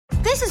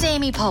This is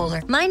Amy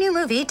Poehler. My new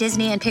movie,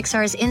 Disney and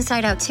Pixar's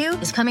Inside Out 2,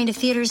 is coming to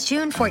theaters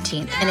June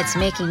 14th, and it's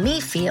making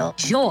me feel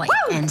joy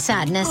and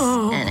sadness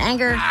and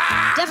anger,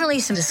 definitely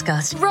some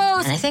disgust, and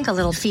I think a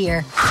little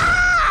fear.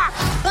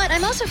 But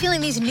I'm also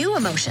feeling these new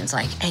emotions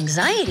like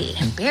anxiety,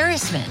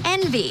 embarrassment,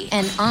 envy,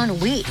 and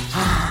ennui.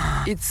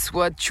 It's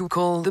what you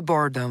call the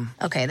boredom.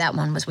 Okay, that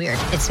one was weird.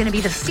 It's gonna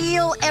be the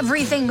feel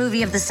everything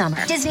movie of the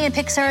summer. Disney and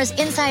Pixar's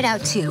Inside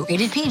Out 2,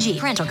 rated PG.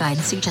 Parental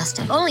guidance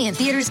suggested. Only in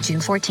theaters June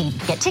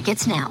 14th. Get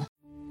tickets now.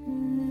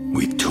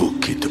 We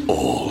took it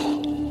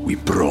all. We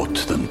brought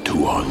them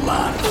to our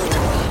land.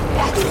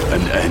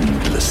 An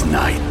endless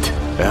night,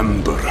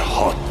 ember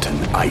hot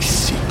and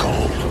icy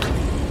cold.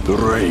 The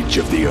rage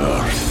of the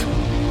earth.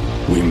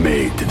 We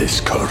made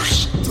this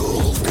curse.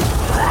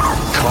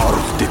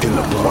 Carved it in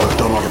the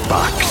blood on our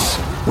backs.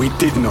 We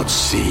did not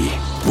see.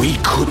 We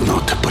could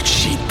not, but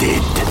she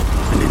did.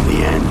 And in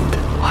the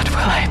end... What will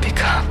I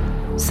become?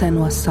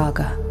 Senua's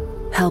Saga.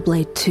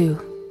 Hellblade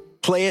 2.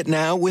 Play it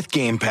now with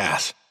Game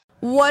Pass.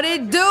 What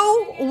it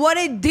do? What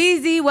it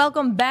DZ?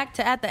 Welcome back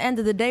to At the End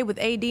of the Day with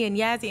AD and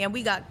Yazzie, and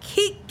we got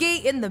Kiki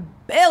in the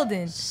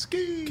building.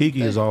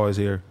 Kiki is always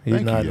here.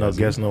 He's not no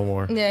guest no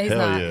more. Yeah, he's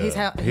not. Yeah.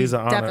 He's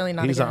an definitely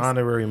not. He's a an guest.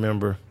 honorary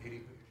member.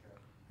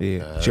 Yeah,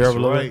 That's Sheriff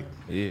right. Lloyd.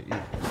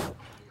 Yeah.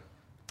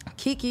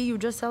 Kiki, you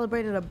just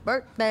celebrated a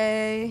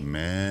birthday.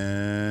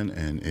 Man,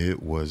 and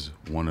it was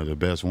one of the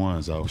best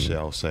ones, I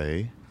shall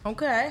say.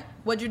 Okay,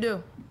 what'd you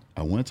do?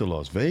 I went to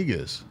Las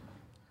Vegas.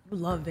 You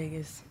love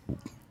Vegas.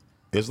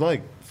 It's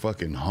like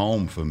fucking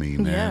home for me,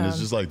 man. Yeah. It's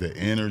just like the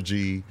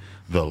energy,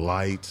 the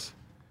lights,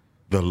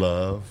 the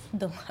love.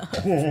 The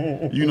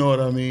love. You know what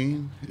I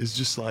mean? It's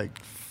just like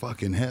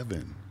fucking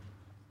heaven.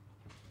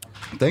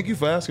 Thank you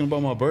for asking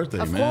about my birthday,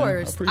 Of man.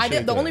 course. I appreciate did.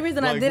 The that. only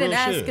reason I Like, didn't real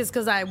ask shit. is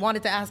because I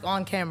wanted to ask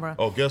on camera.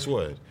 Oh, guess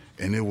what?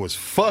 And it was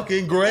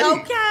fucking great.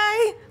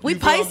 Okay. We You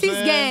feel what I'm Pisces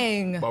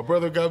saying? gang. My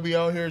brother got me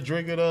out here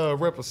drinking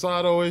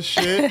reposado and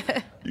shit.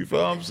 You feel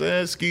what I'm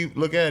saying? Ski,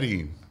 look at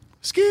him.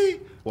 Ski.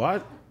 Why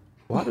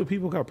do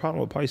people got a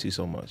problem with Pisces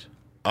so much?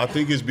 I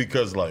think it's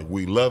because like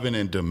we loving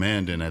and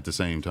demanding at the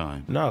same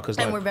time. No, because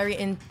And like, we're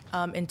very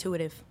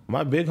intuitive.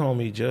 my big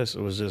homie just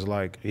was just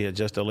like, yeah,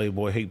 just a late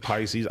boy hate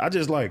Pisces. I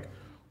just like,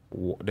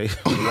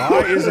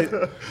 why is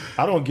it?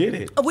 I don't get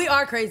it. We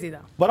are crazy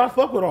though. But I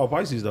fuck with all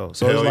Pisces though,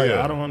 so Hell it's like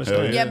yeah. I don't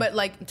understand. Hell Yeah, but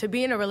like to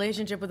be in a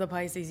relationship with a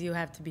Pisces, you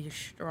have to be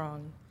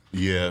strong.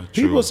 Yeah,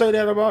 People true. say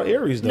that about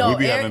Aries though. No,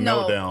 We be having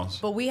no,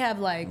 meltdowns. But we have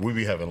like We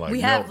be having like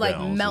we have like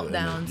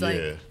meltdowns. meltdowns. Yeah.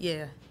 Like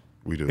yeah.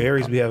 We do.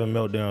 Aries be having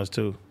meltdowns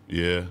too.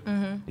 Yeah.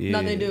 Yeah.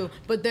 No, they do.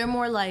 But they're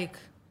more like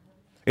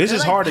It's they're just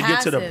like hard to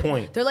get to the passive.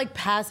 point. They're like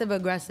passive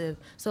aggressive.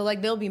 So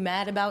like they'll be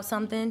mad about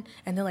something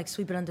and they'll like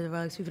sweep it under the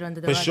rug, sweep it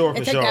under the For rug. sure, and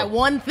for take sure. that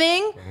one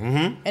thing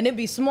and it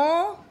be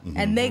small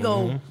and they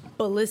go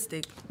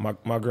ballistic.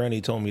 My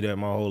granny told me that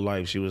my whole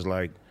life. She was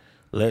like,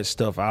 let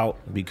stuff out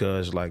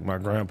because like my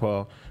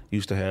grandpa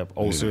used to have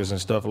ulcers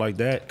and stuff like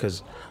that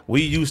because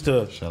we used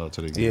to. Shout out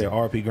to the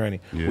RP granny.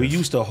 Yes. We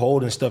used to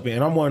hold and stuff in.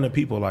 And I'm one of the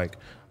people like,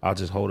 I'll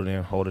just hold it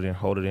in, hold it in,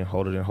 hold it in,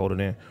 hold it in, hold it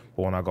in.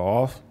 But when I go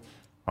off,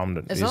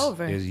 It's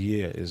over. It's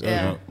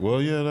Yeah. over.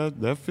 Well, yeah,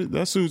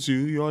 that suits you.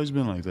 You always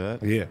been like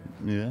that. Yeah.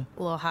 Yeah.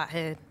 A little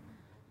hothead.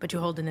 But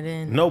you're holding it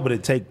in. No, but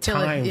it take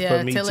time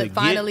for me till to it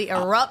finally get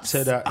erupts.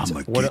 to that.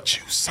 I'ma get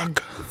you,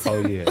 sucker.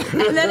 Oh yeah.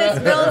 And then it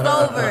spills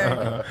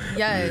over.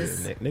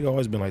 Yes. Nigga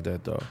always been like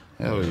that though.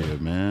 Hell yeah,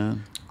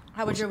 man.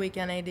 How was your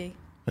weekend, AD?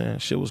 Man,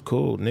 shit was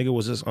cool. Nigga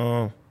was just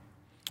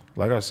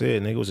like I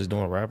said, nigga was just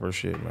doing rapper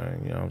shit,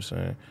 man. You know what I'm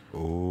saying?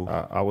 Ooh.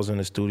 I was in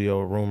the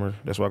studio with Rumor.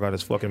 That's why I got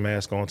his fucking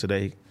mask on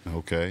today.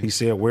 Okay. He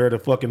said, wear the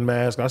fucking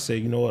mask. I said,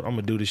 you know what? I'm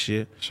gonna do this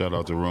shit. Shout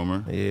out to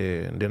Rumor.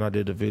 Yeah. And then I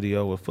did the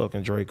video with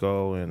fucking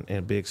Draco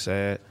and Big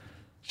Sad.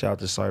 Shout out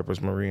to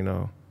Cypress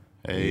Marino.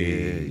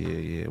 Hey.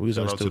 Yeah. We was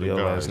Shout in the out to the studio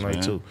guys, last night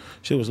man. too.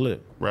 Shit was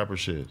lit. Rapper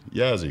shit.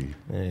 Yazzie.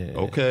 Yeah.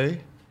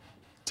 Okay.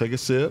 Take a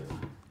sip.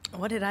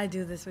 What did I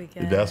do this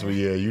weekend? That's what,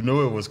 yeah, you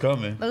knew it was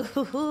coming.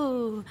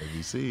 Ooh. Let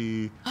me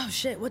see. Oh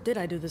shit, what did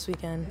I do this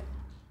weekend?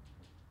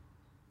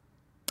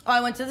 Oh,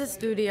 I went to the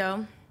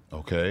studio.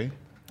 Okay.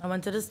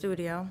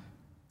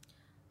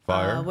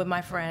 Fire. With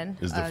my friend.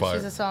 Is the fire?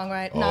 She's a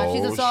songwriter. No,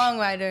 she's a Oh,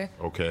 songwriter.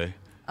 Okay.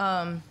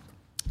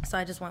 So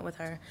I just went with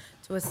her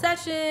to a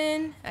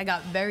session. I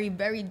got very,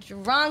 very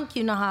drunk.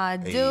 You know how I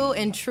do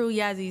in true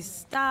Yazzie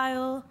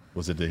style.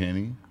 Was it the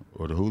Henny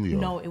or the Julio?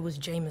 No, it was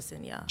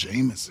Jameson, yeah.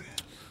 Jameson.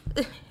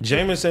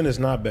 Jameson is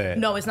not bad.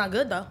 No, it's not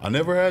good though. I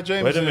never had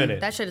Jameson. Wait a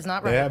minute. That shit is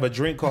not They right. have a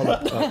drink called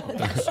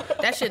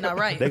That shit not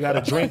right. they got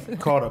a drink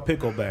called a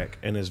pickleback,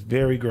 and it's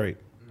very great.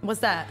 What's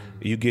that?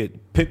 You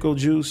get pickle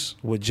juice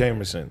with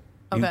Jameson.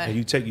 Okay. And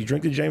you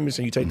drink the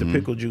Jameson, you take Mm-hmm. the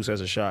pickle juice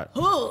as a shot.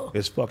 Ugh.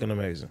 It's fucking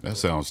amazing. That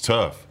sounds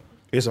tough.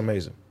 It's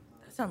amazing.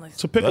 That sounds like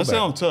It's a pickleback. That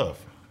sounds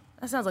tough.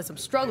 some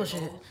struggle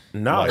shit.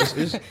 No, it's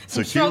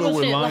Tequila struggle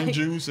with shit, lime like-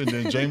 juice and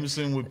then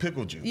Jameson with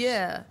pickle juice.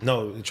 Yeah.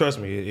 no. Trust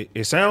me,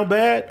 it sounds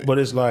bad, but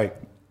it's like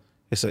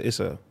it's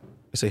a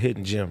It's a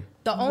hidden gem.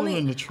 The willing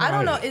only to try I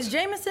don't know. it. Is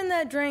Jameson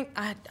that drink?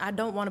 I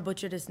don't want to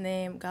butcher this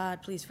name.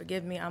 God, please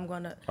forgive me. I'm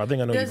gonna. I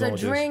think I know There's you're a going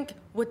with this. drink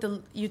with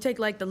the you take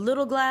like the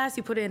little glass,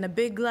 you put it in a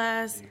big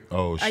glass.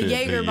 Oh, shit, A the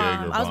Jaeger bomb.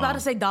 Jaeger I was about bomb. to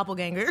say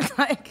doppelganger,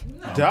 like,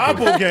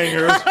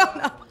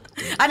 Doppelgangers.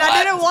 and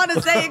I didn't want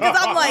to say it because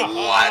I'm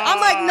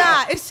like,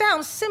 nah. It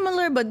sounds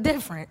similar but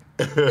different.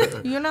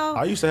 You know.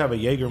 I used to have a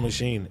Jaeger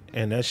machine,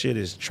 and that shit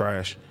is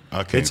trash.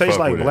 I It can't tastes fuck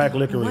like with it. black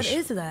licorice. What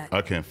is that?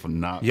 I can't for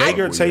not.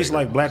 Jaeger fuck with tastes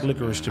Jaeger. like black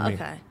licorice to me.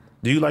 Okay.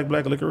 Do you like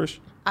black licorice?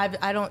 I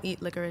don't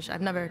eat licorice.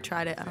 I've never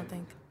tried it. I don't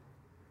think.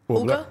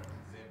 Well, Hookah?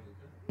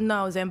 No,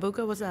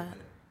 Zambuca. What's that?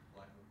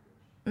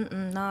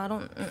 No, I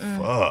don't.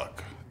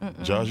 Fuck.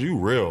 Josh, you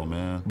real,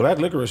 man. Black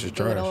licorice is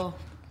Do it trash. all.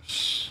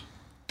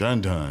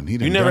 Done. He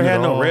done You never done it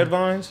had no all. red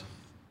vines?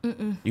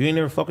 You ain't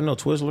never fucking no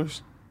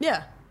Twizzlers?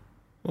 Yeah.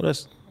 Well,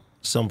 that's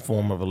some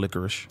form of a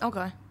licorice.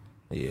 Okay.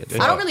 Yeah.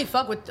 I don't really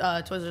fuck with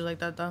Twizzlers like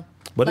that though.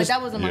 But Like it's-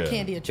 that wasn't my yeah.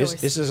 candy of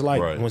choice. It's just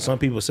like Right. when some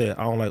people say,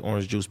 I don't like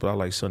orange juice, but I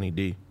like Sunny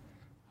D.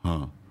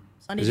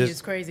 Sunny Is D this-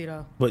 is crazy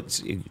though. But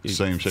Same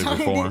shape or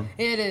Sunny form.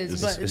 D, it is,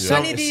 It's- but it's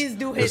Sunny some- D's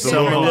do hit It's the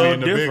something little a homie little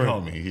and the big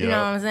different. homie. Yeah. You know what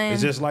I'm saying?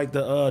 it's just like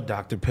the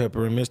Dr.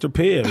 Pepper and Mr.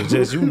 Pibb. It's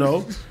just, you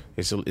know,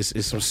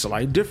 it's some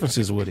slight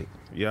differences with it.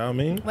 You know what I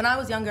mean? When I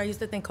was younger, I used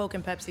to think Coke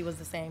and Pepsi was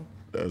the same,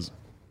 That's-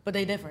 but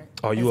they different.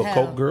 Are you as a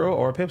hell. Coke girl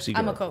or a Pepsi girl?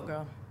 I'm a Coke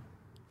girl.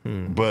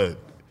 But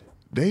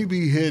they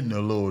be hitting a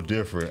little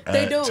different.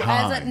 They at do.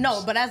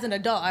 Times. But as an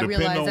adult, I Depending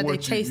realized on that they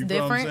what taste you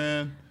feel what I'm different.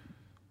 saying?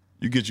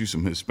 You get you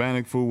some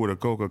Hispanic food with a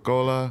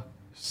Coca-Cola.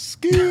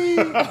 Ski.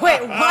 Wait,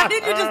 why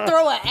did you just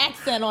throw an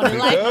accent on it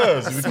like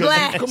Yes, because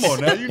splash? come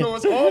on now, you know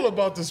it's all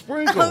about the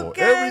sprinkle.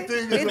 Okay.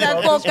 Everything is It's a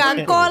about the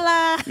sprinkle.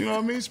 Coca-Cola. You know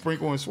what I mean?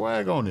 Sprinkle and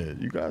swag on it.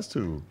 You guys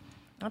too.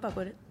 I fuck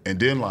with it. And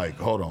then like,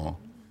 hold on,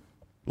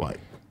 like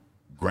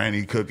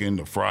Granny cooking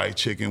the fried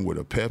chicken with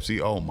a Pepsi.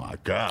 Oh my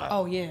God.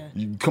 Oh yeah.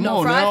 Come No,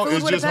 on fried now. food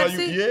It's with a just how you.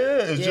 Pepsi?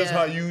 Yeah, it's just Yeah.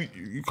 how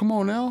you. Come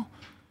on now.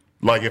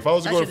 Like if I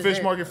was to That go to shit is Fish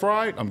it. Market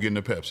Fried, I'm getting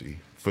a Pepsi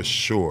for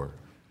sure.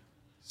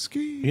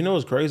 Ski. You know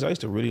what's crazy? I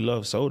used to really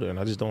love soda, and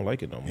I just don't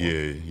like it no more.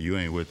 Yeah, you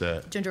ain't with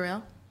that. Ginger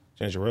ale.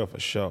 Ginger ale for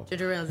sure.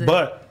 Ginger ale's it.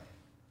 But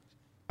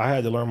I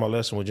had to learn my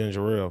lesson with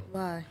ginger ale.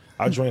 Why?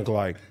 I drink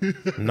like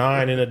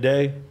 9 in a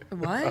day.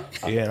 What?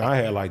 Yeah, and I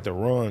had like the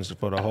runs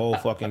for the whole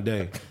fucking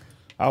day.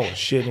 I was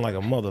shitting like a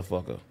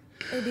motherfucker.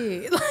 It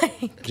did.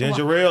 Like,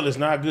 Ginger ale is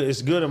not good.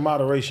 It's good in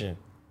moderation.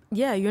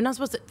 yeah, you're not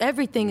supposed to.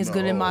 Everything is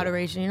good in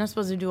moderation. You're not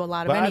supposed to do a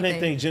lot of But I anything. didn't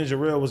think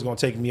ginger ale was gonna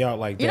take me out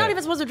like You're that. not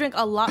even supposed to drink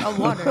a lot of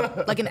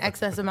water, like an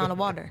excess amount of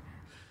water.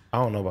 I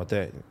don't know about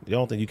that. You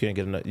don't think you can't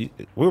get enough?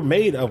 We're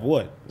made of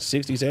what?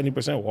 60,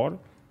 70% water?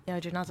 Yeah,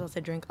 but you're not supposed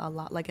to drink a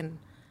lot, like in.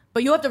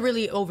 But you have to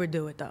really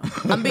overdo it though.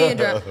 I'm being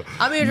 9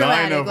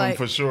 dramatic. of them Like,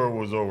 for sure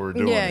was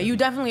overdoing yeah, it. you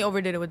definitely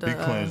overdid it with the He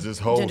cleansed this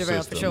whole ginger ale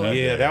for system, sure. man.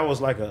 Yeah, that was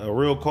like a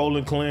real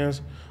colon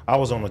cleanse. I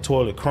was on the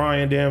toilet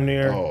crying damn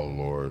near. Oh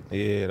Lord.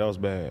 Yeah, that was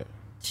bad.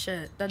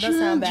 Shit, that does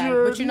sound bad.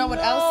 Ginger, But you know what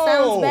no. else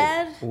sounds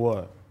bad?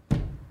 What?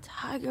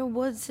 Tiger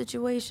Woods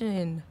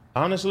situation.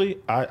 Honestly,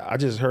 I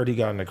just heard he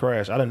got in a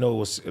crash. I didn't know it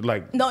was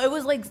like, No, it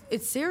was like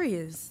it's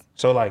serious.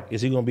 so like,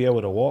 is he gonna be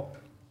able to walk?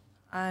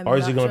 I'm Or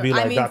is he not gonna be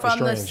like I mean, Doctor from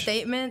the Strange?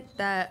 statement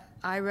that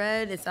I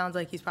read, it sounds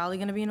like he's probably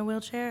gonna be in a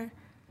wheelchair.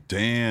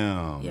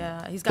 Damn.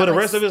 Yeah, he's got For the like,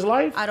 rest of his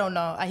life? I don't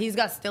know. He's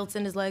got stilts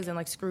in his legs and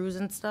like screws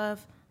and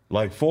stuff.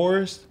 Like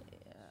Forrest?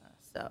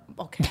 So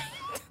okay.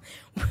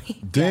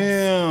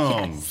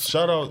 Damn.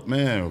 Shout out,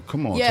 man.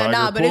 Come on, Yeah, Tiger.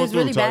 nah, but it Pull was through,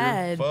 really Tiger.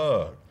 bad.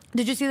 Fuck.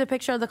 Did you see the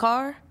picture of the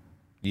car?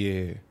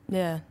 Yeah.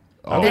 Yeah.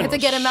 Oh, They had to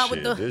get him out with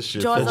shit. the This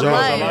shit jaws for of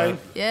Jaws of life.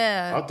 Life?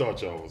 Yeah. I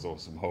thought y'all was on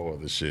some whole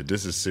other shit.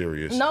 This is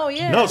serious. No,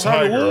 yeah. No,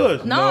 Tiger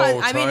Woods. No, No,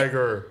 I mean-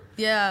 Tiger.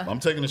 Yeah. I'm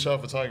taking a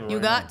shot for Tiger You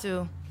right got now.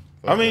 to.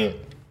 I mean,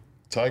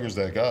 Tiger's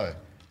that guy.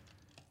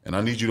 And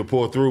I need you to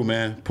pull through,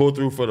 man. Pull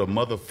through for the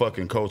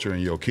motherfucking culture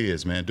and your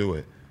kids, man. Do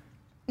it.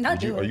 Not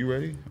do Are it. you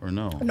ready or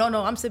no?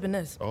 No, I'm sipping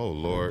this. Oh,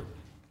 Lord.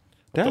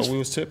 I that's thought we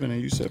was tipping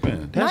and you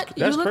sipping. that's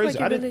you look crazy.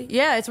 Like I you didn't. really,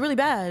 yeah, it's really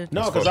bad.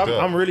 No, It's because fucked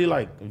up. I'm really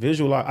like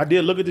visualize. I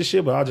did look at this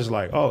shit, but I just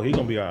like, oh, he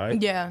gonna be all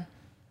right. Yeah.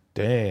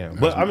 Damn.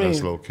 But I That's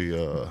mean, low key,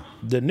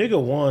 the nigga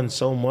won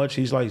so much.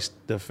 He's like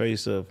the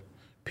face of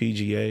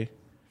PGA.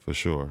 for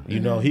sure.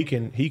 You know, he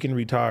can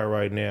retire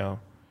right now.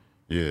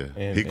 Yeah.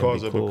 And- He and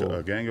caused be up cool.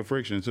 a gang of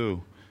friction,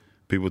 too.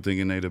 People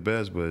thinking they the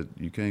best, but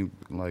you can't,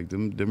 like,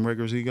 them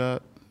records he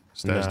got,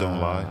 stats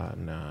don't lie.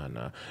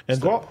 Nah. And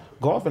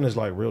golfing is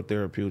like real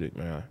therapeutic,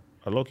 man.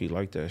 I low-key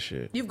like that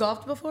shit. You've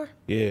golfed before?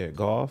 Yeah,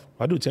 golf.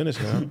 I do tennis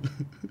now.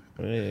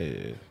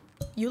 Yeah.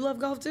 You love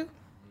golf too?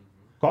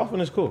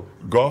 Golfing is cool.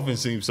 Golfing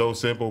seems so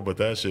simple, but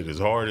that shit is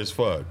hard as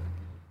fuck.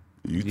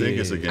 You think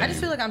it's a game. I just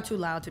feel like I'm too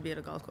loud to be at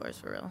a golf course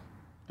for real.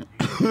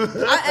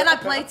 I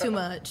play too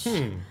much.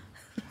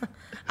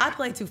 I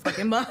play too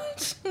fucking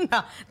much.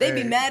 No, they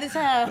be mad as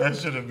hell. That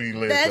should've be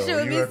lit, That though.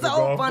 should You be at the so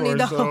golf funny,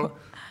 course, though.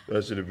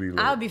 That should've be lit.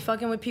 I would be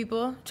fucking with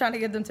people, trying to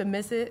get them to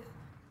miss it.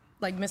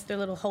 Like miss their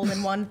little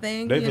hole-in-one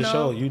thing. They you for know?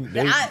 sure.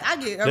 I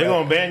get. They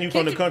gonna ban you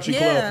from the country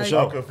club for I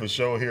sure. could for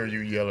sure hear you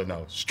yelling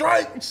out,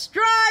 strike!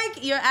 Strike!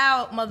 You're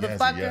out,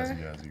 motherfucker.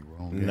 Yazzie,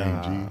 wrong game,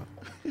 Nah. G.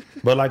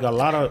 But like a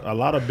lot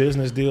of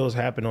business deals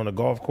happen on the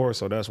golf course,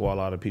 so that's why a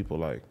lot of people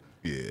like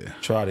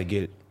try to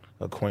get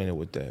acquainted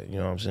with that. You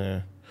know what I'm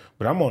saying?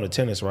 But I'm on the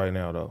tennis right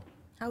now though.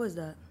 How is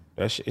that?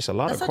 It's a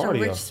lot That's of such cardio.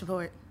 a rich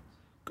sport.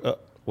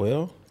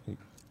 Well,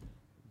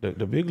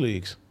 the big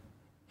leagues.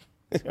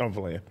 I'm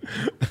playing.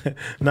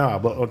 Nah,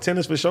 but on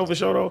tennis for sure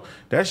though,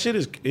 that shit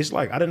it's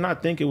like I did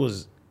not think it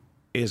was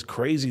as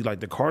crazy like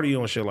the cardio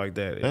and shit like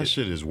that. That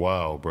shit is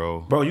wild,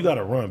 bro. Bro, you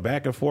gotta run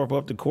back and forth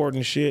up the court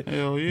and shit.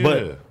 Hell yeah.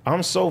 But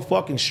I'm so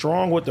fucking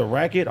strong with the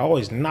racket. I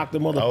always knock the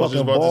I was motherfucking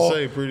just about ball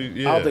to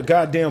say, out the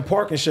goddamn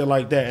park and shit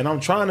like that. And I'm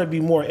trying to be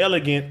more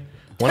elegant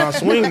when I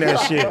swing that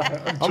shit.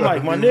 I'm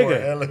like, my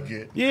nigga.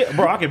 Elegant. Yeah,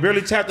 bro, I can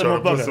barely tap the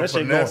Trying to put motherfucker. some That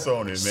shit finesse going.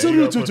 on it, man.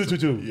 You gotta put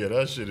some- Yeah,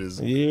 that shit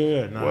is.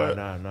 Yeah, What?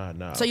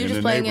 nah. So you're In just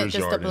the playing it neighbor's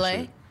just to yard and play?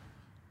 shit.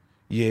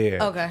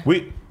 Yeah.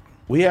 Okay.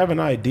 We have an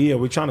idea.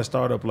 We're trying to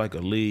start up like a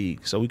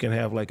league so we can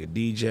have like a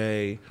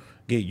DJ,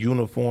 get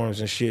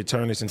uniforms and shit,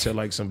 turn this into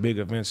like some big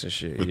events and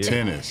shit. With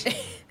tennis.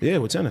 Yeah,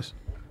 with tennis.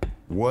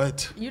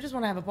 What? You just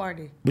want to have a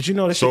party. But you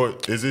know that So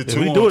shit. is it if 2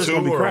 we on do it, it's 2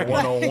 gonna be or cracking.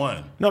 1 on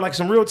 1? No, like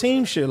some real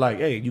team shit. Like,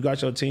 hey, you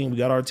got your team, we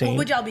got our team. What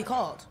would y'all be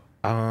called?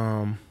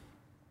 I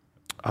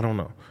don't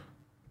know.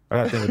 I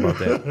gotta think about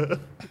that.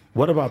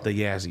 What about the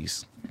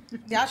Yazzies?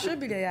 Y'all should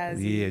be the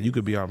Yazzie. Yeah, you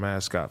could be our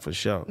mascot for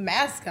sure.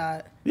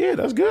 Mascot. Yeah,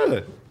 that's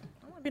good.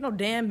 I don't want to be no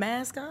damn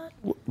mascot.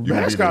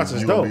 Mascots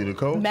is You dope. gonna be the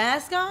coach?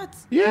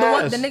 Mascots?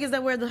 Yes. The niggas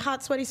that wear the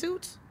hot sweaty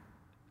suits?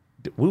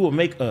 We will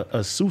make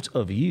a suit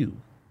of you.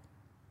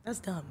 That's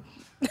dumb.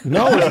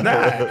 No, it's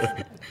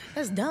not.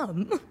 That's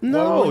dumb.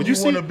 No, you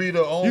see- want to be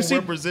the own you see-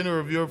 representative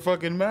of your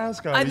fucking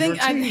mascot. I of think-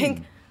 your I team.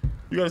 think-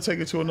 You got to take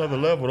it to another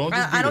level. Don't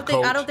just be I the don't think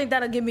coach. I don't think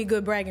that'll give me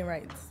good bragging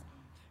rights.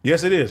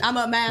 Yes, it is. I'm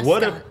a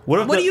mascot.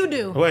 What do you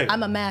do? Wait.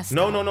 I'm a mascot.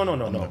 No.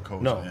 the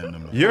coach No. and the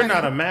mascot. You're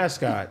not a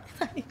mascot.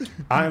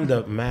 I'm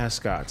the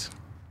mascot.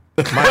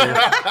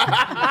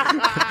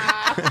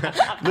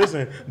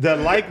 Listen, the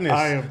likeness.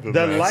 I am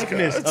the mascot.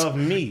 likeness of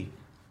me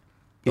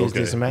is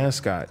this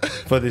mascot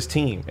for this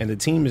team, and the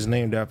team is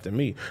named after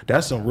me.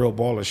 That's some real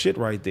baller shit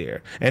right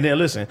there. And then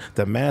listen,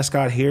 the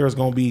mascot hair is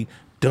gonna be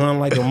done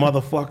like a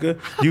motherfucker.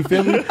 You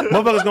feel me?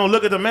 Motherfuckers gonna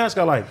look at the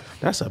mascot like,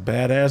 that's a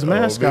badass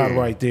mascot man.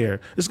 right there.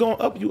 It's gonna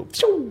up you.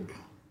 Phew.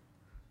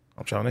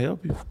 I'm trying to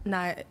help you.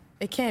 Nah,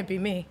 it can't be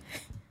me.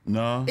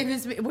 No. If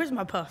it's me, where's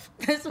my puff?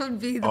 This would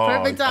be the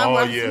perfect time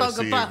where I smoke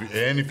a puff.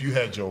 And if you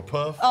had your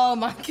puff, Oh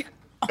my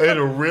god.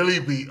 it'll really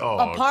be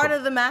A part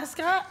of the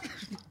mascot?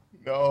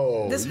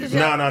 No. This was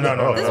No.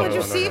 This is what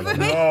you see for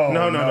me?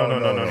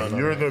 No.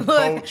 You're the Look,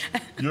 coach.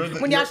 You're the,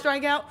 When y'all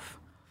strike out?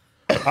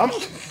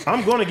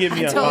 I'm gonna give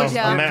me a told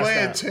y'all. you're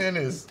playing mascot.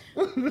 tennis.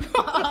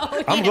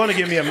 I'm gonna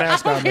give me a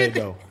mascot made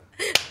though.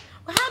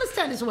 Well, how does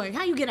tennis work?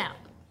 How you get out?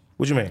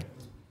 What you mean?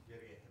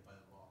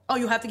 Oh,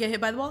 you have to get hit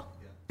by the ball?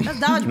 That's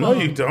dodgeball. No,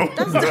 you don't.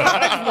 That's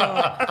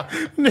dodgeball.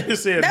 Nigga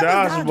said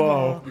That was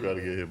dodgeball. You got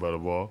to get hit by the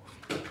ball.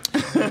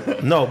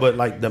 No, but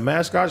like the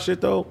mascot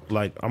shit though,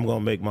 like I'm gonna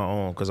make my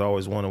own because I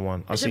always wanted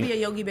one. I It should be a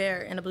see. Yogi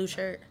Bear in a blue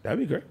shirt. That'd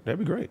be great. That'd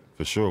be great.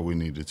 For sure, we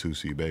need the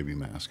 2C baby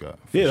mascot.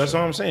 Yeah, that's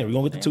what I'm saying. We're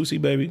gonna get the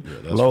 2C baby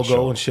that's for logo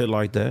sure. and shit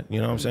like that. You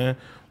know what I'm saying?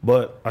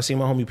 But I see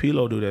my homie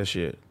Pilo do that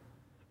shit.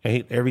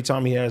 And every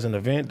time he has an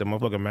event, the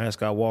motherfucking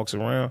mascot walks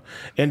around.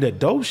 And the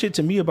dope shit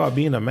to me about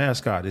being a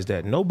mascot is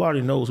that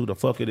nobody knows who the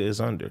fuck it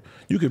is under.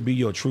 You could be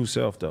your true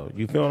self though.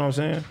 You feel what I'm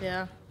saying?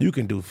 Yeah. You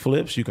can do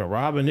flips. You can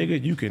rob a nigga.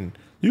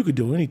 You could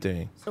do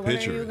anything. So when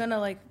Picture are you it. gonna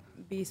like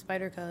be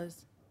Spider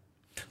Cuz?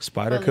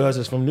 Spider Cuz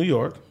is from New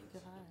York.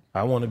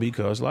 I want to be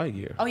Cuz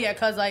Lightyear. Oh yeah,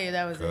 Cuz Lightyear,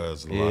 that was it.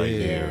 Cuz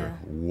Lightyear. Yeah.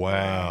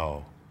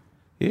 Wow.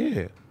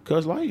 Yeah,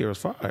 Cuz Lightyear is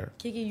fire.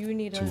 Kiki, you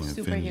need a To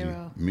infinity.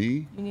 superhero.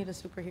 Me? You need a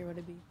superhero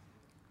to be.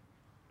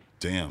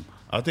 Damn.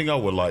 I think I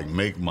would like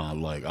make my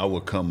I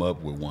would come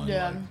up with one.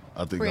 Yeah. Like,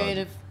 I think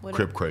Creative I'd with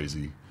Crip it.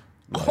 crazy.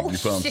 Like, Oh, you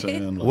feel what shit. I'm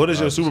saying? Like, What is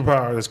your I just-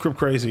 superpower? That's Crip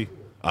Crazy.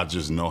 I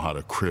just know how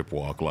to crip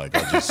walk. Like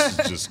I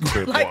just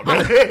crip Like,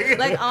 walk.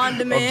 like on I'm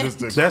demand.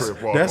 just a That's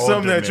crip walk. that's on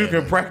something that you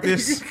demand. can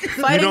practice.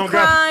 Fighting you don't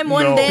crime,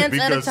 one no, dance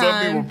because at a some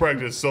people time.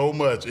 practice so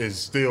much and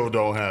still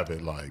don't have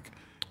it. Like,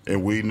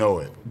 and we know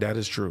it. That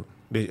is true.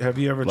 Have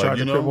you ever Like, tried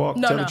you to know? crip walk?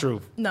 No, Tell no. the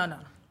truth. No.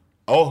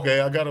 Okay,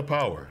 I got a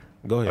power.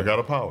 Go ahead. I got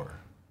a power.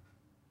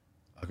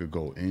 I could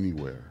go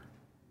anywhere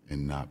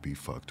and not be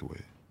fucked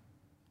with.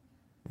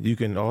 You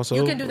can also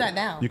You can do that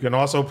now. You can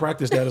also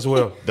practice that as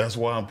well. That's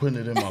why I'm putting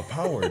it in my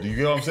power. Do you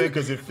get what I'm saying?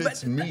 Because it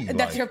fits me. That's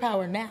like, your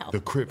power now. The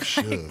Crip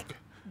Shug.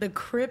 The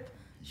Crip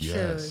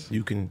Yes. Shug.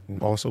 You can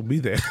also be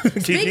that.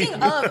 Speaking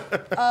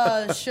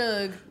of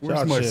Shug, Where's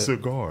Shout my shit.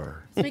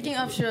 cigar? speaking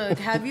of Shug,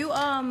 have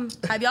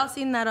y'all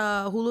seen that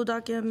Hulu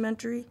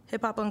documentary,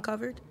 Hip Hop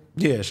Uncovered?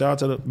 Yeah, shout out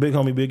to the big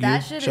homie Big U. That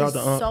shit Shout is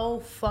out to so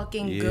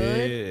fucking yeah,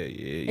 good.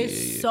 yeah.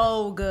 It's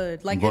so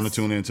good. Like I'm going to it's-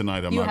 tune in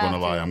tonight. I'm you not going to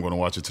have lie. to. I'm going to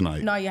watch it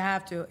tonight. No, you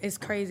have to. It's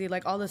crazy.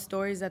 Like all the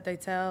stories that they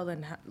tell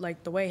and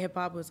like the way hip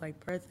hop was like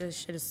birthed. This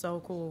shit is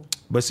so cool.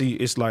 But see,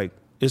 it's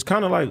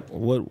kind of like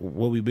what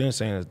we've been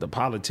saying is the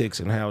politics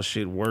and how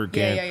shit work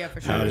and Yeah,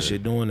 for how sure. the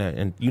shit doing that.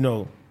 And you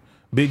know,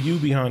 Big U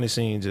behind the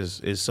scenes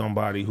is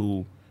somebody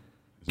who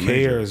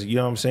cares, you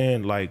know what I'm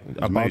saying, like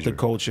about major. the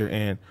culture.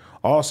 And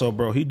also,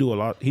 bro, he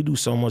do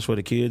so much for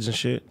the kids and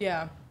shit.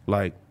 Yeah.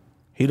 Like,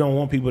 he don't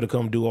want people to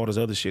come do all this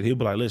other shit. He'll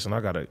be like, listen, I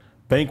got a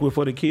banquet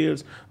for the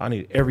kids. I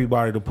need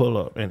everybody to pull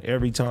up. And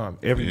every time,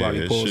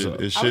 everybody pulls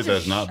up. It's I shit was that's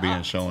just not being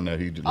shocked. shown that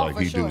he for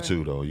he sure. do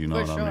too, though. You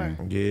know For what I mean?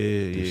 sure.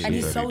 Yeah. And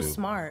he's that so he do.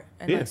 smart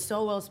and Yeah. like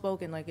so well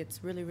spoken. Like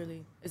it's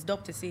really it's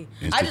dope to see.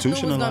 I just knew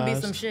it was gonna be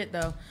some shit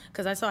though,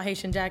 because I saw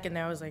Haitian Jack in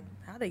there. I was like,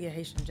 how they get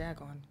Haitian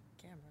Jack on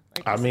camera?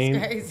 Like, I this mean,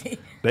 is crazy.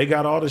 they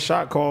got all the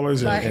shot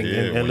callers Like- and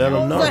when let you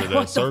them know. part of What that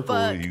the circle,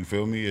 fuck? you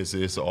feel me?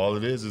 It's all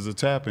it is a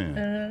tap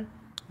in.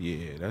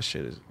 Yeah, that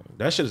shit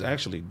is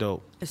actually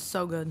dope. It's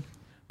so good.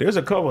 There's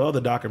a couple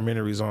other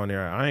documentaries on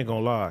there. I ain't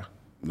gonna lie.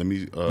 Let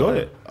me Go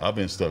ahead. I've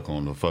been stuck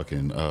on the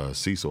fucking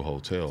Cecil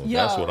Hotel. Yo,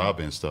 That's what I've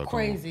been stuck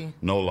crazy. on.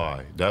 No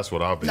lie. That's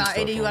what I've been Nah, stuck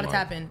on. AD, you gotta like,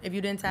 tap in. If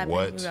you didn't tap in,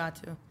 what? you got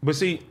to. But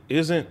see,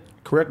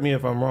 correct me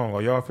if I'm wrong.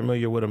 Are y'all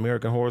familiar with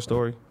American Horror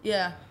Story?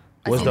 Yeah.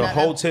 I Was seen the that.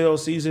 hotel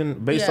season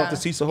based off the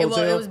Cecil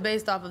Hotel? It was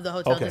based off of the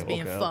hotel just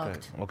being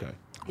fucked. Okay.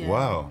 Yeah.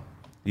 Wow.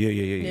 Yeah.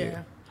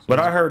 Yeah. But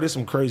I heard there's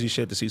some crazy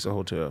shit at the Cecil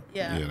Hotel.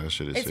 Yeah. Yeah, that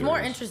shit is It's more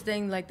serious.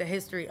 interesting, like the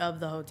history of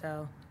the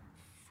hotel,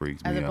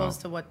 Freaks as me opposed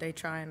out. to what they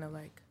trying to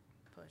like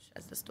push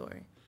as the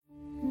story.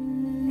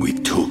 We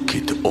took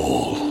it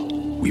all.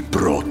 We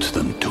brought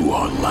them to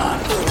our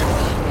land.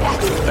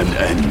 An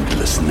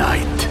endless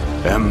night,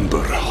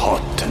 ember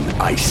hot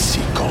and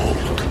icy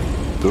cold.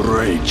 The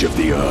rage of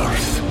the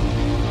earth.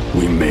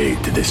 We made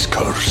this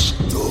curse.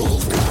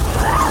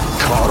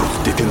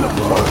 Carved it in the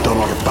blood on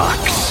our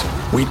backs.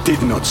 We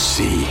did not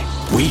see.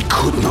 We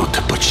could not,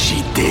 but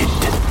she did.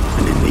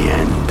 And in the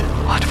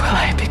end, What will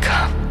I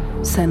become?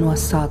 Senwa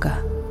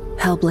Saga.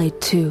 Hellblade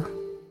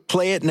 2.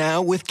 Play it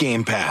now with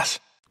Game Pass.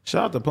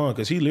 Shout out to Pun,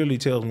 because he literally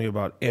tells me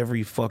about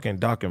every fucking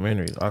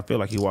documentary. I feel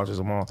like he watches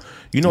them all.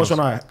 You know what's when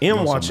I am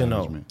Muscle watching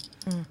though?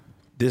 management.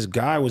 This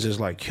guy was just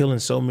like killing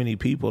so many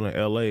people in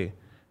LA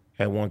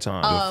at one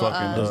time. The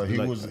fucking, they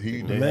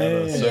had a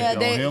Man.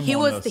 second Yeah, on him he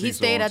on was- the he Cecil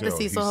stayed at the Hotel.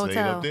 Cecil He stayed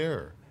Hotel. up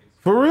there.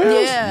 For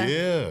real? Yeah.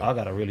 Yeah. I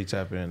gotta really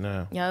tap in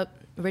now. Yep.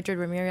 Richard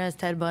Ramirez,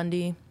 Ted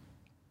Bundy.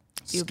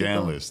 Few people.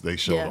 Scandalous. They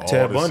showed Yeah. all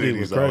Ted the Bundy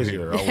cities was out crazy.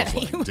 here. I was He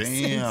like, was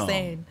damn.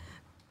 insane.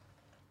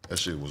 That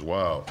shit was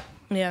wild.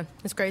 Yeah,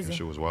 it's That crazy.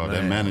 shit was wild.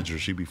 That manager,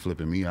 she be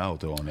flipping me out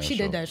though on that She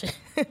show. did that shit.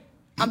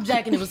 I'm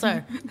jacking it was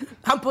her.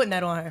 I'm putting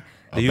that on her.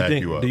 I'll back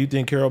you up. Do you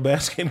think Carol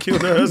Baskin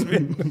killed her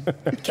husband?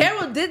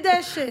 Carol did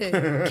that shit.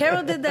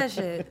 Carol did that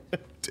shit.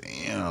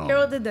 Damn.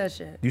 Carol did that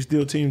shit. You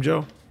still Team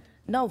Joe?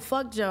 No,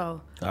 fuck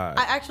Joe. All right.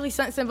 I actually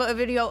sent Simba a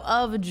video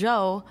of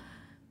Joe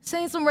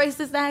saying some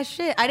racist ass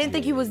shit. I didn't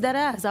think he was dead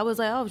ass. I was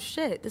like, oh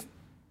shit. He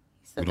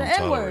said We the don't N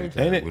tolerate word.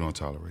 that. Ain't it- We don't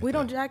tolerate We that.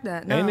 don't jack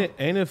that. No.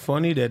 Ain't it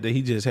funny that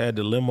he just had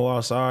the limo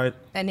outside,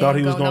 And thought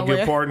he didn't was go gonna get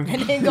nowhere. pardoned,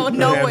 And didn't go Had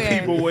nowhere.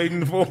 people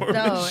waiting for him.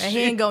 No, and he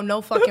ain't go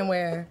no fucking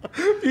where.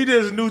 He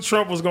just knew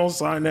Trump was gonna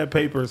sign that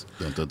papers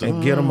Dun, dun, dun.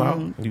 and get him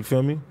out. You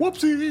feel me?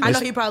 Whoopsie. I know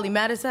he probably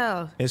mad as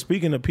hell. And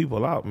speaking of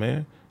people out,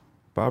 man,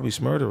 Bobby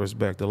Smurder is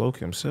back to Loke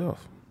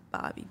himself.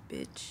 Bobby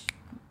bitch.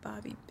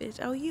 Bobby bitch.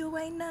 Oh, you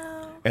ain't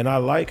know. And I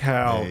like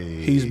how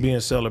he's being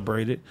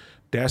celebrated.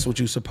 That's what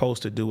you're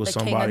supposed to do with The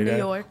king of somebody New that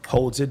York.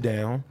 holds it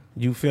down.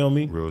 You feel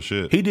me? Real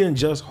shit. He didn't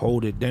just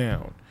hold it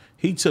down.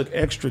 He took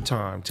extra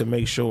time to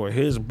make sure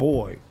his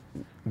boy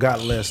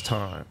got less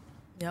time.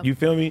 Yep. You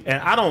feel me?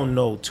 And I don't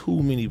know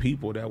too many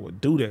people that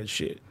would do that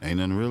shit. Ain't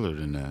nothing realer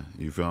than that.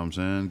 You feel what I'm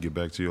saying? Get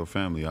back to your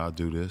family. I'll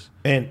do this.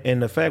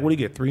 And the fact, what he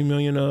get 3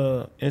 million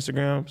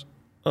Instagrams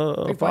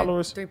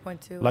followers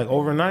 3.2. like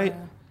overnight.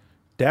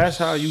 That's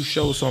how you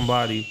show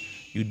somebody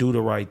you do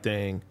the right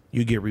thing.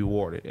 You get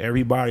rewarded.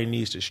 Everybody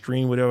needs to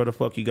stream whatever the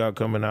fuck you got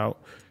coming out.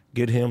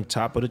 Get him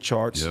top of the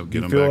charts. Yep, You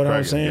get him feel back what I'm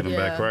cracking. saying? Get him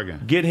back cracking.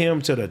 Get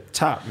him to the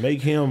top.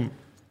 Make him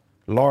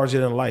larger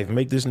than life.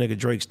 Make this nigga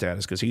Drake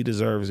status because he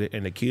deserves it.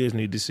 And the kids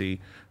need to see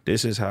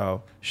this is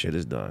how shit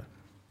is done.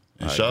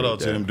 And I shout agree out with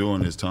to that. him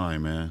doing his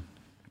time, man.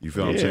 You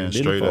feel what I'm Yeah, saying?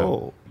 didn't Straight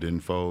fold. up. Didn't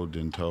fold,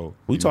 didn't toe.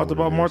 We You know talked what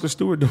about it Martha is.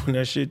 Stewart doing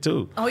that shit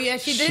too. Oh, yeah,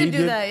 she did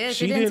do that. Yeah,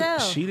 she didn't tell.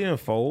 She didn't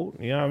fold.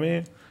 You know what I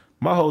mean?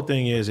 My whole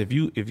thing is if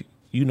you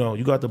know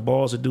you got the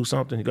balls to do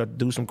something, you got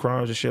to do some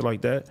crimes and shit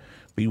like that,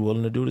 be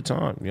willing to do the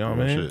time. You know what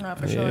I Real mean? shit. Nah,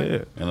 for sure.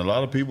 Yeah. And a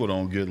lot of people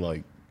don't get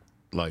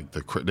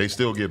they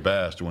still get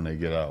bashed when they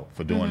get out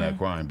for doing that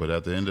crime. But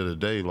at the end of the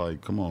day,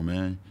 like, come on,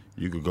 man.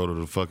 You could go to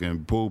the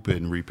fucking pulpit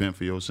and repent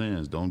for your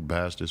sins. Don't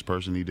bash this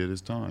person. He did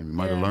his time. He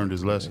might have Yeah. learned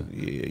his lesson.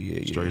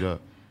 Yeah. Straight up.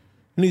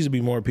 There needs to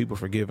be more people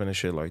forgiving and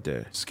shit like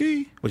that.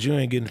 Ski. But you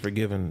ain't getting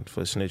forgiven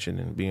for snitching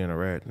and being a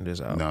rat and this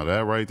out. Now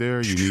that right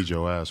there, you need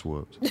your ass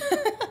whooped.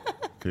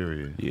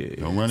 Period. Yeah.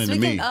 Don't run into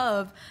Speaking me.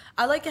 of,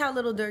 I like how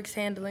Little Dirk's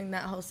handling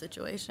that whole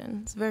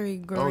situation. It's very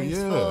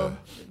graceful. yeah.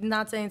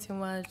 Not saying too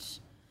much.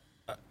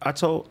 I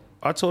told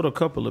a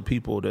couple of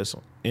people that's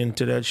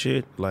into that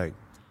shit, like,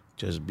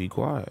 just be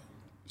quiet.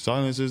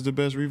 Silence is the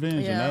best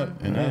revenge Yeah.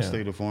 in that Yeah.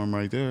 state of form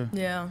right there.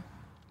 Yeah.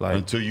 Like,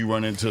 Until you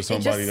run into It's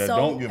somebody just that so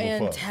don't give a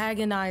fuck.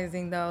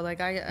 antagonizing though. Like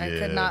I Yeah.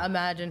 could not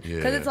imagine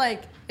because Yeah. it's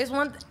like it's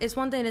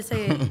one thing to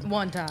say it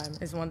one time.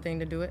 It's one thing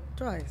to do it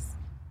twice.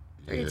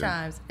 3 Yeah.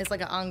 times. It's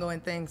like an ongoing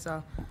thing.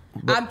 So,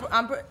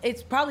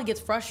 it probably gets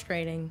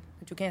frustrating,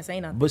 but you can't say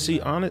nothing. But see,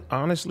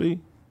 honestly,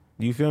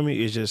 you feel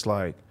me? It's just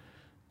like,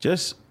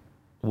 just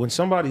when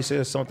somebody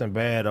says something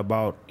bad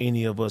about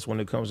any of us when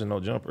it comes to No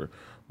Jumper,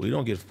 we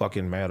don't get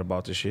fucking mad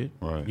about the shit.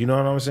 Right. You know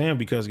what I'm saying?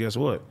 Because guess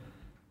what?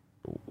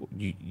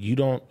 You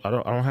don't. I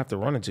don't have to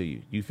run into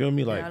you. You feel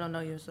me? Like, Yeah, I don't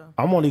know you, so.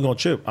 I'm only gonna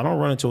trip. I don't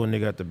run into a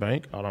nigga at the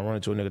bank. I don't run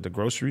into a nigga at the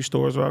grocery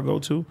stores where I go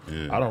to.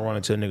 Yeah. I don't run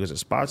into niggas at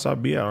spots I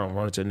be at. I don't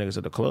run into niggas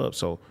at the club.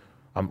 So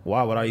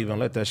why would I even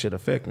let that shit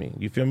affect me?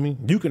 You feel me?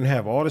 You can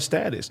have all the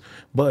status,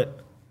 but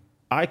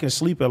I can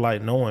sleep at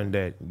night knowing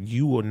that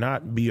you will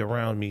not be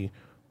around me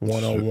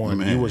one-on-one.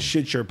 Man. You will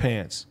shit your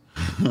pants.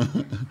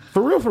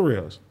 For real, for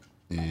reals.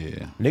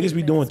 Yeah. Niggas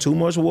be doing too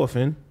much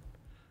woofing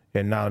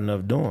and not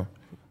enough doing.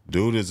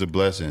 Dude is a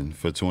blessing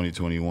for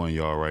 2021,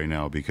 y'all, right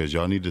now, because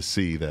y'all need to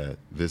see that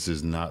this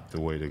is not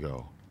the way to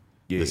go.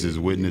 Yeah, this is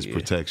witness yeah.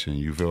 protection.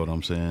 You feel what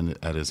I'm saying?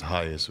 At its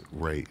highest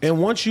rate. And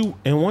once you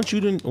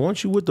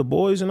with the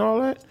boys and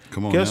all that,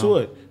 Come on guess now.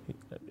 what?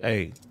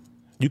 Hey,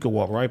 you can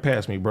walk right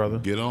past me, brother.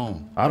 Get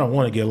on. I don't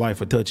want to get life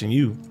for touching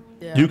you.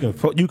 Yeah. You can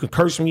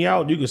curse me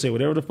out. You can say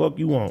whatever the fuck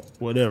you want,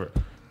 whatever.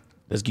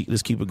 Let's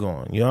keep it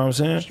going. You know what I'm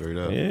saying? Straight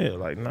up. Yeah,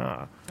 like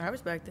nah. I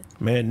respect it.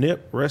 Man,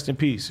 Nip, rest in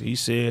peace. He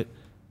said,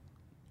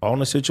 on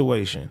the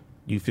situation,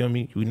 you feel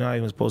me? We're not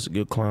even supposed to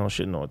give clown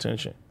shit no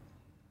attention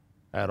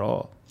at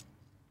all.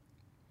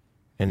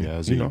 And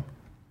Yeah, you know,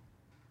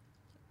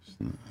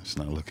 It's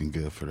not looking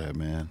good for that,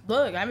 man.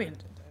 Look, I mean,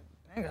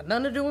 ain't got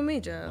nothing to do with me,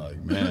 Joe.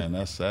 Like, man,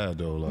 that's sad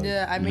though. Like,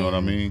 Yeah, I you know what I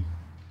mean- mean?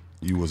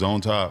 You was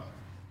on top,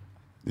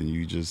 then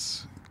you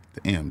just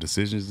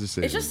decisions.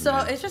 It's just so.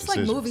 man. It's just like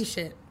Decisions. movie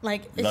shit.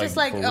 Like it's Like, just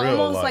like for real,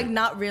 almost like, like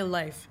not real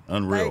life.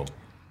 Unreal. Like,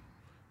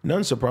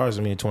 nothing surprises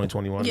me in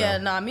 2021. yeah,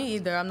 now. nah, me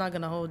either. I'm not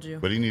gonna hold you.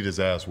 But he need his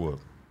ass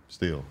whooped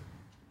still.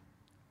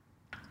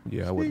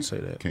 Yeah, I wouldn't say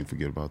that. Can't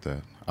forget about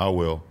that. I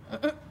will.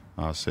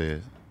 I'll say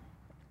it.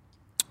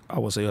 I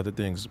would say other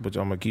things, but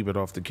I'm gonna keep it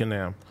off the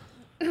Kinam.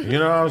 You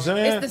know what I'm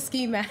saying? It's the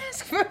ski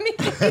mask for me.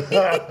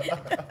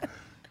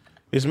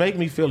 It's making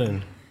me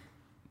feeling.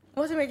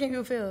 What's it making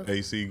you feel?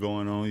 AC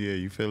going on. Yeah,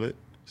 you feel it?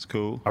 It's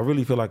cool. I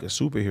really feel like a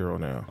superhero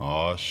now.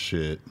 Oh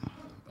shit.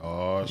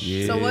 Oh shit.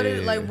 Yeah. So what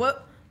is like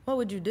what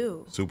would you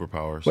do?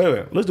 Superpowers.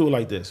 Wait. Let's do it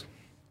like this.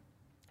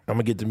 I'm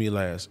gonna get to me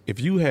last. If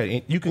you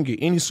can get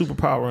any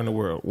superpower in the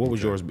world, what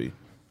would yours be?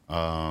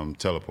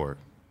 Teleport.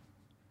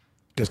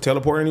 Just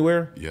teleport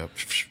anywhere? Yep.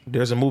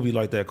 There's a movie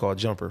like that called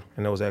Jumper,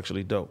 and that was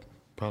actually dope.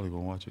 Probably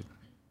gonna watch it.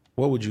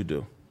 What would you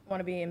do? Want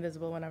to be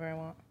invisible whenever I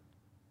want.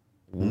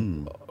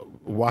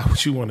 Why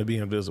would you want to be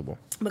invisible?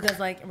 Because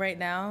like right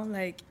now,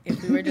 like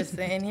if we were just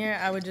sitting here,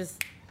 I would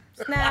just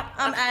snap,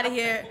 I'm out of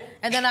here,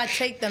 and then I'd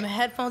take them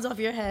headphones off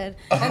your head,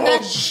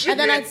 and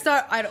then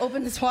I'd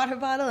open this water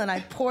bottle and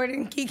I'd pour it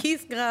in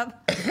Kiki's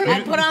cup.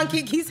 I'd put on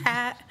Kiki's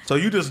hat. So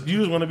you just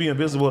want to be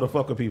invisible to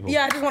fuck with people?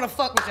 Yeah, I just want to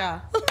fuck with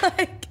y'all.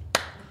 Like,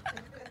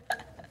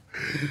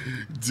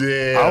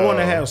 Damn. I want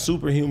to have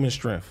superhuman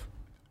strength.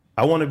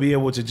 I want to be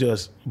able to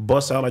just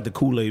bust out like the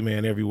Kool-Aid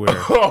man everywhere.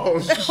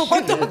 what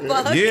the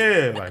fuck?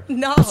 Yeah, like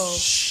No.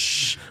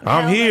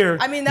 I'm here.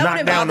 I mean, that knock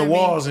wouldn't down the bother me.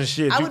 walls and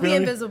shit. I You would be feel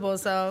me? invisible,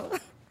 so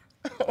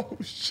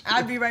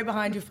I'd be right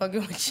behind you,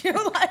 fucking with you.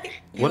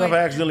 Like, you What if I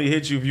ain't- accidentally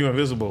hit you if you're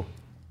invisible?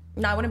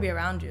 No, I wouldn't be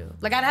around you.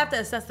 Like, I'd have to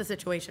assess the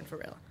situation for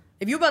real.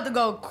 If you about to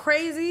go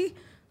crazy,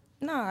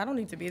 no, I don't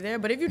need to be there.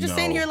 But if you're just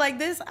sitting No. here like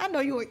this, I know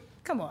you would.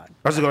 Come on.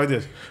 I just go like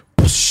this.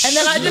 And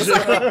then I just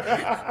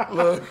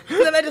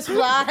then I just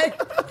fly.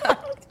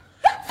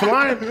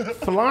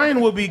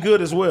 Flying would be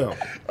good as well.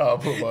 I'll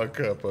put my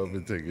cup up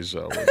and take a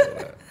shot with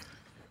that.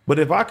 But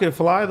if I could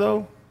fly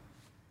though,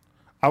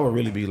 I would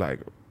really be like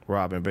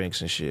robbing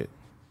banks and shit.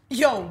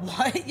 Yo,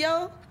 what,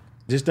 yo?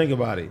 Just think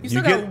about it. You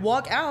still gotta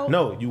walk out.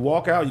 No, you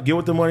walk out, you get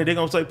with the money, they're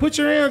gonna say, put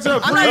your hands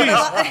up, I'm please.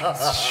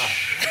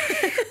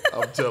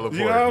 I'm teleporting.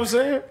 You know what I'm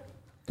saying?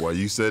 While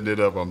you setting it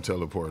up, I'm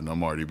teleporting.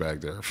 I'm already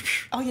back there.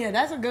 Oh yeah,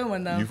 that's a good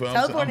one though. You feel what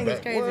I'm saying? Teleporting I'm is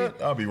back. crazy.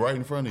 What? I'll be right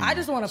in front of you. I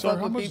just wanna Sir, fuck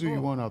how with much do people.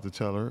 you want out the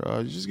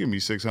teller? Just give me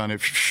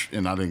 600,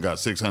 and I done got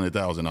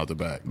 600,000 out the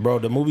back. Bro,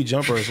 the movie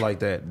Jumper is like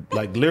that.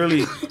 Like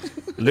literally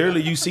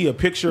you see a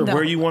picture of No.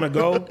 where you want to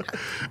go.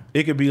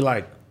 It could be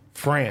like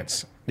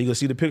France. You can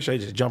see the picture, you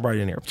just jump right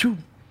in there. Phew.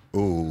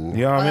 Ooh.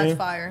 You know what I that's mean?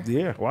 fire.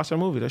 Yeah, watch that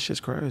movie. That shit's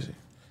crazy.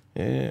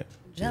 Yeah.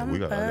 Yeah, I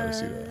gotta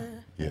see that.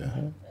 Yeah.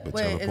 But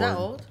Wait, is that teleporting-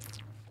 old?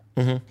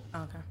 Mm-hmm.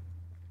 Okay.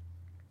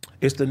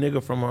 It's the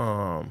nigga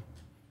from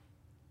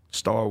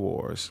Star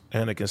Wars,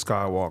 Anakin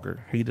Skywalker.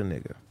 He the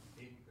nigga.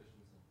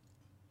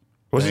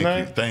 What's his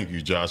name? Thank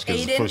you, Josh.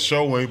 Because Aiden? for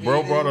sure, when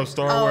bro brought up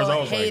Star Oh, Wars, I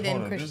was like, Hayden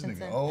hold on, this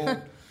Christensen. nigga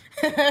old.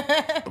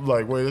 I'm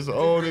like, wait, this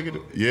old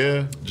nigga?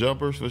 Yeah,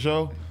 Jumpers for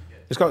sure.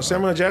 It's called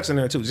Samuel Jackson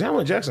there too.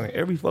 Samuel Jackson in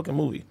every fucking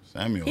movie.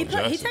 Samuel He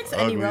Jackson, takes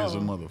any ugly as a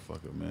role.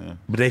 motherfucker, man.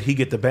 But he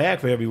get the bag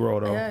for every role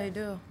though. Yeah, you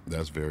do.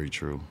 That's very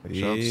true.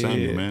 Shout out to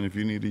Samuel, man. If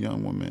you need a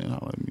young one, man,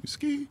 holla at me.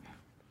 Ski.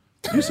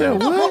 You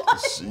said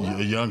what?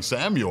 Young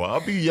Samuel. I'll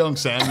be young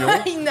Samuel.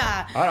 Nah.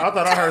 I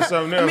thought I heard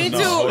something else. Me too.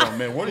 No, hold on,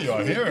 man. What are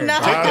y'all hearing? Nah.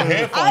 Take the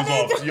headphones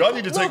off. Y'all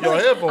need to take your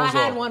headphones I off.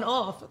 had one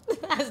off.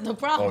 That's the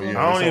problem. Oh,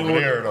 yeah. I don't It's even over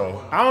there,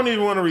 though. I don't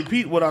even want to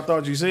repeat what I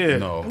thought you said.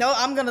 No. No,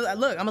 I'm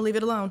gonna leave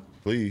it alone.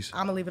 Please.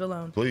 I'm gonna leave it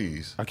alone.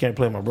 Please. I can't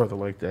play my brother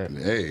like that.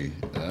 Hey,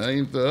 I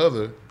ain't the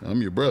other.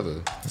 I'm your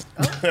brother.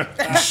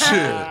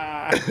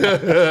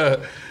 Shit.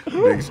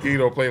 Big Ski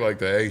don't play like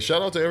that. Hey,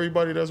 shout out to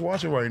everybody that's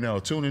watching right now,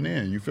 tuning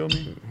in. You feel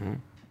me? Mm-hmm.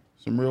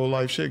 Some real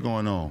life shit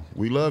going on.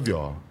 We love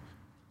y'all.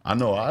 I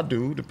know I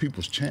do. The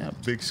people's champ,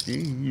 Big Ski.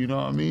 You know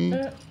what I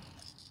mean?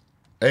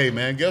 Hey,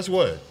 man, guess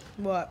what?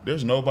 What?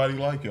 There's nobody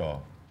like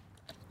y'all.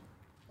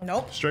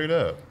 Nope. Straight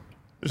up.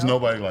 There's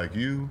nobody like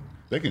you.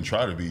 They can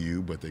try to be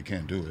you, but they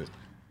can't do it.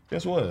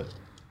 Guess what?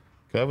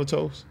 Can I have a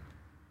toast?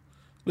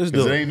 Let's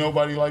Because do there it. ain't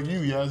nobody like you,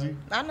 Yazzie.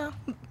 I know.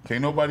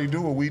 Can't nobody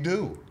do what we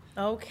do.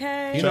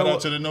 Okay. You Shout know out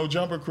what? to the No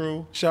Jumper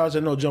crew. Shout out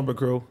to No Jumper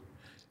Crew.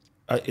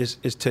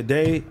 It's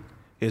today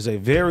is a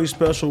very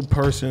special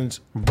person's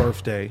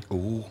birthday.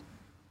 Ooh.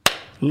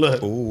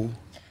 Look, Ooh.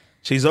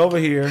 she's over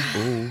here.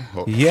 Ooh.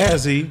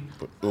 Yazzie,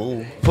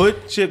 Ooh.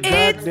 put your It's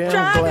goddamn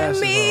driving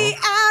glasses me on.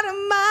 out of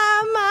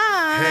my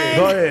mind. Hey.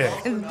 Go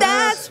ahead. And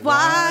that's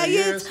why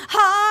it's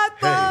hard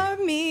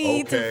for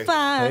me Okay. to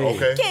find.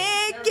 Okay.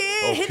 Can't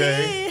get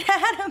Okay. it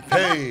out of my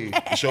Hey,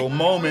 it's your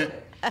moment.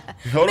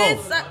 Hold on.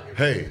 Miss-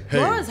 Hey,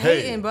 Laura's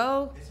hey. hating,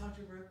 bro.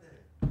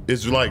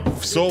 It's like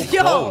so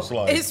Yo, close.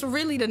 Like, it's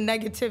really the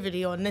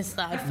negativity on this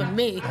side for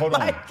me. hold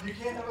on.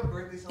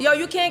 Yo,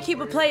 you can't keep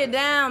a player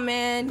down,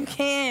 man. You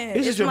can't.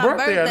 Is it It's your my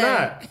birthday or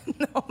not?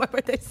 No, my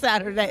birthday's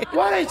Saturday.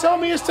 Why they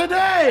told me it's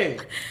today?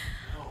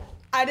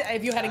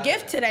 If you had a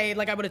gift today,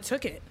 like I would have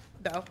took it,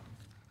 though.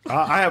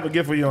 I have a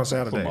gift for you on Put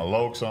Saturday. my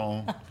Lokes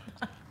on.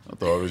 I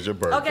thought it was your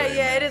birthday. Okay,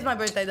 yeah, man. it is my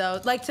birthday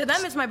though. Like to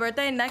them, it's my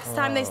birthday. Next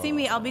time they see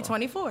me, I'll be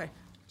 24.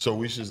 So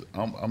we should.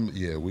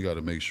 Yeah, we got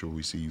to make sure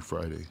we see you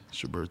Friday.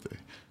 It's your birthday.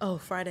 Oh,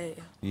 Friday.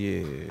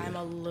 Yeah. I'm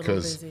a little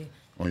Because busy.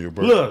 on your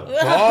birthday. Look,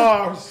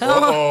 bars.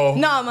 Uh-oh.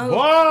 No, I'm a There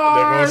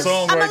Bars. goes a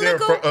song I'm right a there.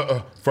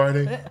 little-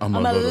 Friday. I'm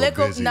a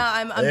little busy. No,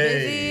 I'm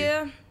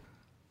Hey. busy.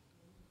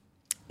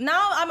 No,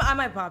 I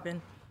might pop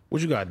in.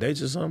 What you got,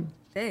 dates or something?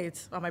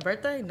 Dates on my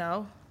birthday?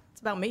 No,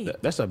 it's about me.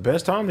 That's the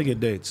best time to get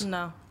dates.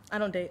 No, I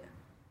don't date.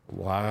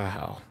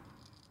 Wow.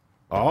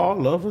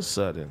 All of a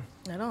sudden.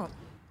 I don't.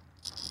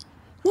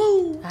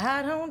 Woo.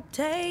 I don't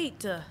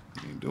date.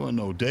 Ain't doing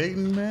no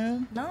dating,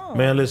 man. No.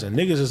 Man, listen,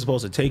 niggas is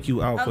supposed to take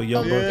you out for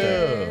your Oh,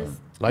 birthday. Yeah.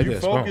 Like You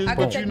this. focused, I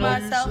but can you take know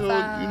you myself still,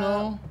 out. you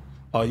know.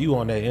 Oh, you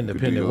on that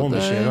independent your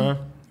woman shit, thing. huh?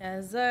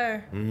 Yes,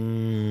 sir.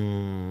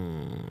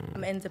 Mm.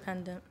 I'm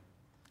independent.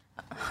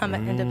 I'm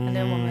an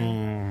independent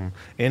woman.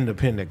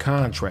 Independent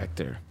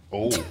contractor.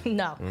 Oh,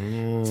 No.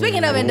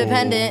 Speaking of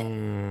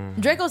independent,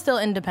 Draco's still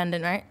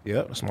independent, right?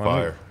 Yep, that's my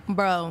fire.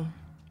 Bro.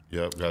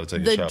 Yep, gotta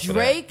take The a shot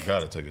Drake- for that.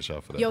 Gotta take a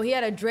shot for that. Yo, he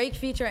had a Drake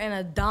feature and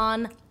a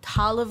Don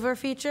Toliver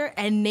feature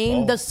and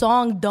named Oh. the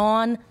song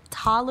Don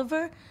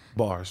Toliver.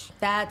 Bars.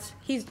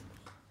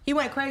 He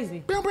went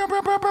crazy.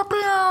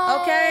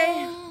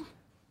 Okay.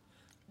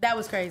 That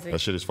was crazy.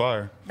 That shit is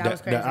fire. That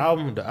was crazy. The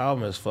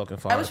album is fucking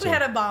fire. I wish we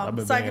had a I've bomb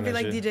been so I could banging be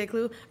like that shit. DJ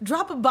Clue.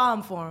 Drop a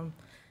bomb for him.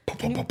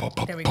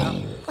 There we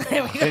go.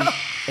 There we go.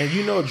 And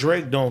you know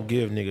Drake don't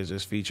give niggas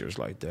his features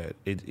like that.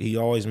 He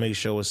always makes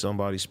sure it's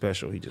somebody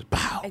special. He just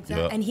pow.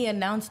 Exactly. Yeah. And he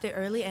announced it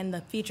early and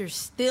the feature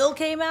still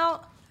came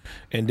out.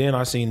 And then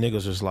I seen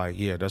niggas just like,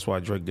 yeah, that's why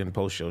Drake didn't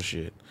post your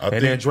shit. I And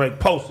then think- Drake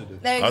posted it.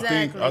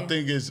 Exactly. I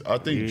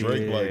think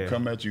Drake Yeah. like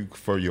come at you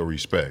for your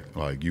respect.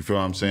 Like you feel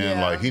what I'm saying?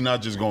 Yeah. Like he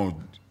not just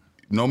going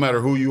no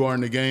matter who you are in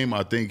the game,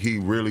 I think he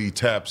really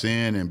taps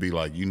in and be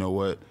like, you know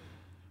what?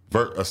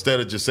 Instead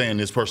of just saying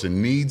this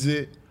person needs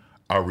it,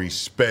 I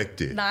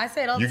respect it. Nah, I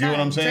say it all the You time. get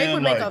what I'm saying? Drake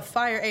would make Like- a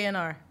fire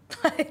A&R.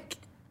 Like,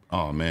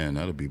 Oh man,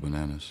 that'd be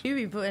bananas. he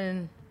be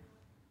putting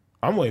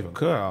I'm waiting for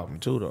Cut album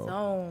too though.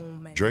 so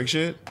many. Drake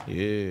shit?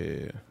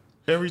 Yeah.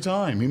 Every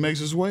time. He makes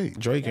his weight.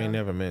 Drake ain't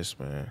never missed,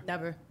 man.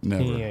 Never.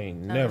 Never. He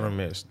ain't never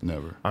missed.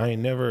 Never. I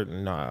ain't never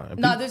nah. And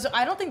No,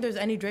 I don't think there's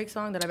any Drake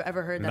song that I've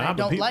ever heard that I but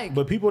don't peop- like.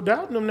 But people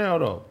doubting him now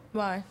though.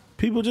 Why?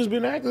 People just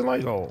been acting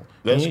like, oh,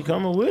 That's- he ain't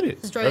coming with it.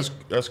 It's Drake.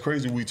 That's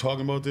crazy. We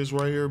talking about this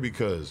right here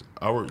because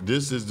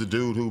this is the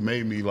dude who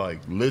made me like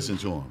listen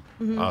to him.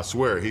 Mm-hmm. I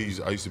swear,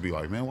 I used to be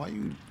like, man, why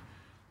you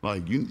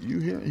like you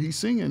hear he's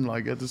singing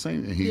like at the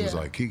same, and he was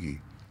Yeah. like,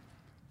 Kiki,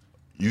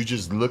 you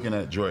just looking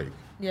at Drake.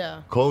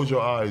 Yeah. Close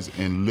your eyes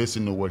and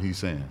listen to what he's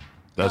saying.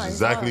 That's Oh, he's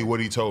exactly hard. what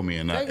he told me,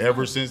 and Drake's ever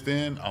hard. since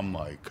then, I'm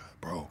like,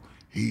 bro,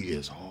 he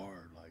is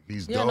hard. Like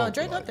he's Yeah, dope. no,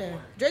 Drake like, up there.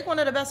 Drake one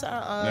of the best.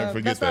 Never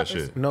forget best that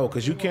rappers shit. No,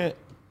 because you can't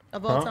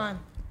of all Huh? time.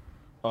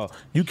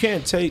 you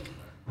can't take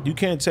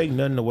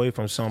nothing away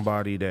from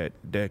somebody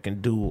that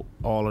can do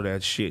all of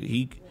that shit.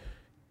 He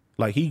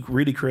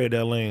really created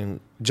that lane.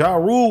 Ja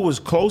Rule was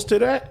close to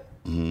that.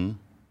 Mm-hmm.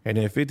 And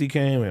then 50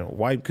 came and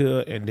White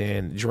Cut, and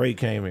then Drake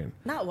came in.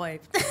 Not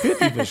white.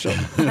 50 for sure.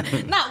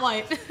 Not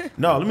white.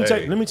 No, let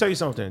Hey. me tell you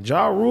something.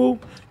 Ja Rule,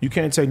 you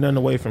can't take nothing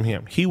away from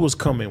him. He was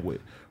coming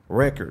with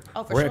records,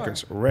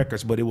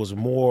 but it was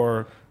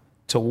more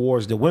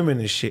towards the women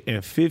and shit.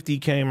 And 50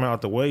 came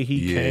out the way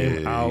he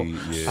came out.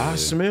 Yeah. I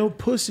smell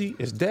pussy.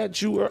 Is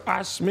that you or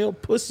I smell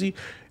pussy?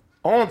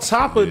 On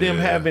top of them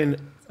having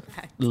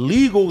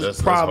legal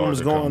That's problems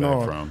hard to come going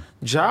back on. from.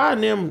 Ja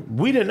and them,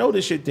 we didn't know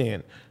this shit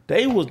then.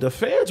 The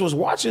feds was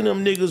watching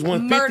them niggas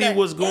when 50 Murder,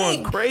 was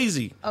going Inc.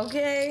 crazy.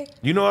 Okay.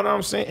 You know what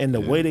I'm saying? And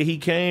the way that he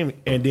came,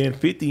 and then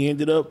 50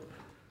 ended up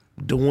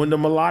doing the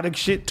melodic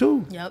shit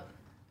too. Yep.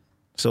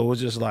 So it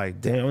was just like,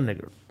 damn,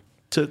 nigga,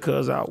 took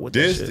us out with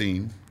This that shit.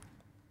 team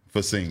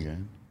for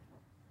singing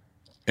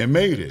and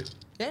made it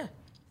Yeah.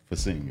 for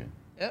singing.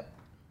 Yep.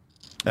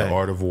 The Hey.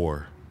 Art of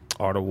War.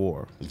 Art of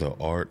War. The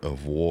Art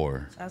of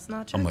War. That's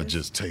not I'm true. going to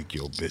just take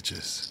your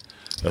bitches.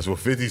 That's what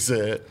 50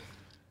 said.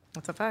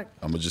 That's a fact.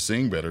 I'm going to just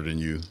sing better than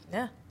you.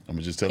 Yeah. I'm going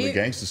to just tell the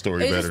gangster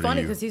story It's better just than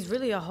funny you. because he's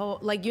really a whole,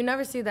 like, you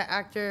never see the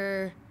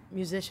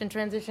actor-musician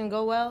transition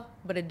go well,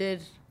 but it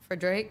did for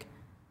Drake.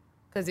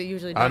 Because it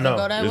usually doesn't know.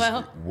 go that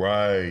well.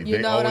 Right. You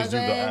They know what always I'm do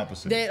the saying?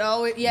 opposite. They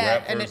always, yeah.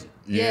 Rappers,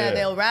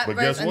 they'll rap But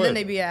first guess and what? then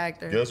they be an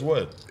actor. Guess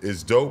what?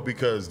 It's dope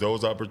because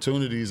those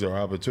opportunities are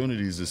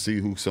opportunities to see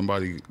who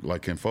somebody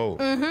like can fold.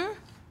 Mm-hmm.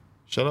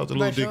 Shout out to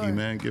Lil Dicky, sure.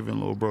 man. Giving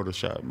Lil Bro the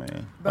shot,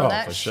 man. Bro, Oh,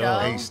 that for show, sure.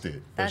 Aced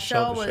it. that For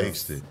show sure, was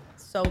aced it.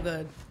 so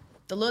good.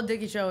 The Lil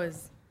Dicky show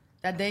is,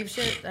 that Dave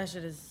shit, that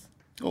shit is,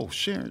 Oh,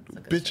 Sharon,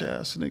 bitch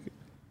ass nigga.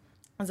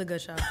 that's a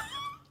good show.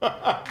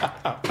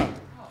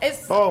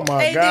 It's Oh,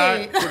 my AD.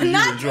 God.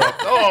 Not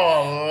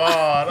Oh,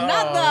 Lord.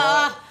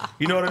 the,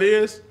 You know what it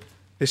is?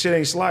 This shit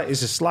ain't slide.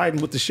 It's just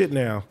sliding with the shit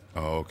now.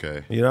 Oh,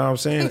 okay. You know what I'm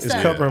saying? It's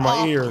Yeah. covering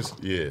my Oh. ears.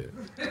 Yeah.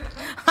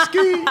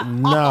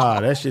 Nah,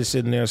 that shit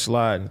sitting there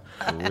sliding.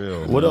 For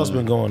real. What else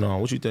been going on?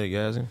 What you think,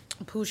 Yazzie?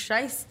 Pooh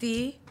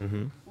Shiesty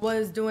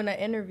was doing an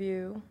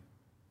interview,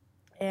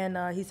 and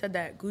he said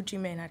that Gucci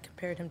Mane had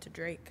compared him to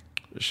Drake.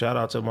 Shout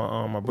out to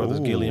my brothers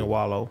Ooh. Gilly and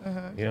Wallow.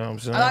 You know what I'm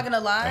saying? I'm not gonna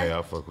lie. Hey,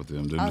 I fuck with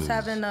them. I was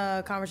having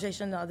a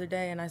conversation the other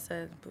day, and I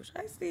said, Pooh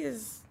Shiesty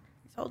he's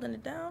holding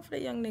it down for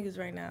the young niggas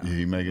right now. Yeah,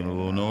 he making a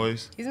little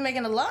noise. He's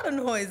making a lot of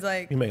noise,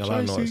 like. He make a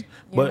lot of noise. Shiesty.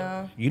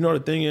 But you know the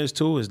thing is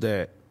too is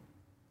that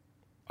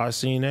I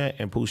seen that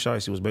and Pooh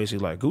Shiesty was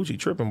basically like Gucci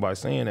tripping by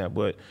saying that,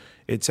 but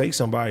it takes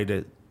somebody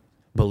to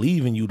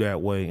believe in you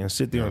that way and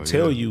sit there and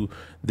tell you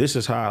this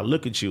is how I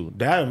look at you.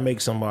 That'll make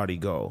somebody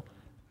go,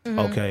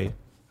 okay,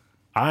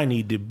 I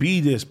need to be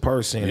this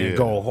person and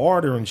go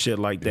harder and shit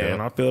like that. Yeah.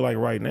 And I feel like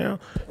right now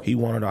he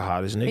one of the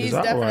hottest niggas He's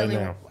out right definitely.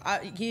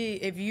 now.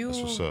 If you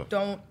what's up.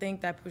 don't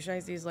think that Pooh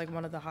Shiesty is like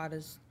one of the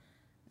hottest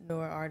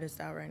newer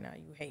artists out right now,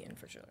 you hating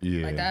for sure.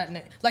 Yeah. Like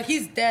that. Like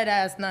he's dead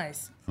ass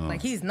nice.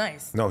 Like he's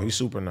nice. No, he's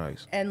super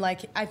nice. And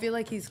like I feel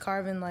like he's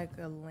carving like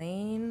a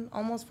lane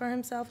almost for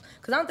himself.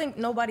 Cause I don't think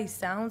nobody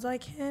sounds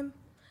like him.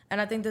 And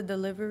I think the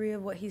delivery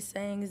of what he's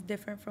saying is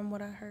different from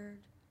what I heard.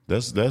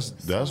 That's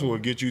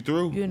what gets you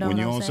through You know when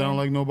what you I'm don't saying? sound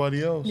like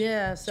nobody else.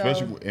 Yeah, so-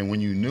 especially and when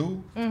you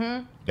knew,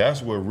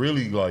 that's what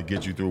really like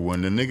gets you through.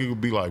 When the nigga would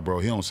be like, bro,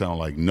 he don't sound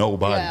like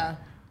nobody. Yeah.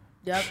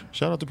 Yep.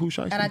 Shout out to Pooh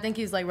Shiesty. And I think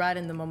he's like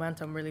riding the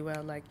momentum really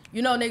well. Like,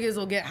 you know, niggas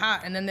will get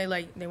hot and then they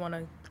want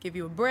to give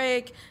you a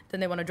break, then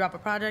they want to drop a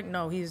project.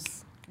 No,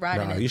 he's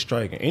riding Nah, it. he's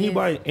striking.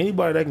 Anybody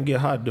that can get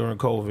hot during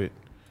COVID,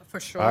 For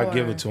sure. I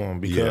give it to him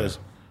because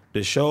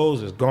the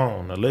shows is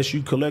gone. Unless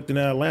you collecting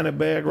that Atlanta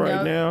bag right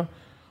Yep. now,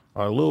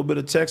 or a little bit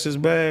of Texas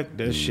bag,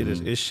 that shit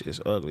is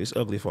ugly. It's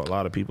ugly for a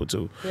lot of people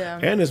too. Yeah.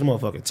 And it's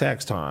motherfucking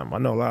tax time. I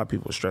know a lot of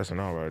people are stressing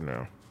out right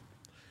now.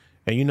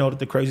 And you know that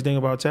the crazy thing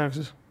about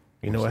taxes?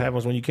 You know what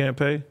happens when you can't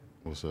pay?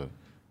 What's up?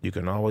 You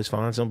can always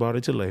find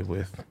somebody to lay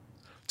with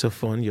to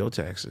fund your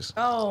taxes.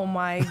 Oh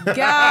my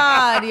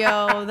God,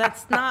 yo.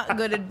 That's not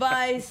good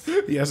advice.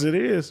 Yes, it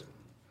is.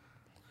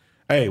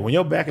 Hey, when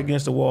you're back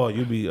against the wall,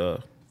 you'll be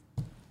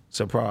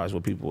surprised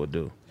what people would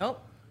do.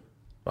 Nope.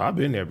 I've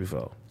been there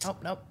before.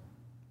 Nope.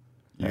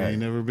 You ain't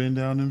never been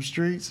down them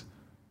streets?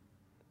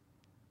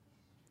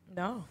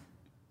 No.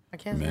 I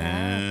can't say that.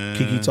 Man.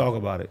 Kiki, talk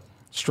about it.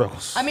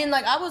 Struggles. I mean,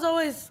 like, I was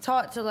always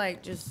taught to,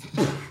 like, just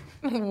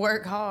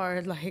work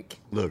hard, like,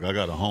 Look, I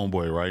got a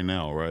homeboy right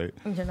now, right?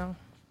 you know.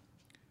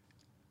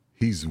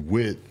 He's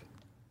with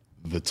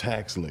the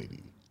tax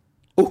lady.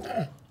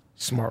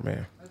 Smart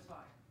man.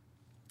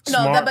 No,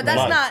 Smart but that's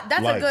life,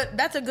 not, life.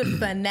 that's a good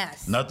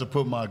finesse. Not to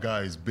put my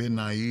guy's Ben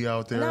Naive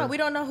out there. No, we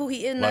don't know who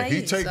he is. Like, he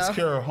naive, takes so.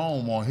 care of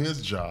home on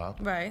his job.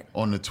 Right.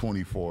 On the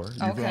 24. You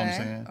feel what I'm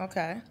saying?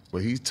 Okay.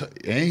 But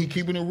and he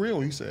keeping it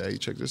real. He said, hey,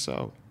 check this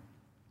out.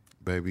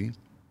 Baby,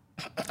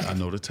 I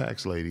know the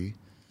tax lady.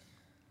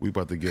 We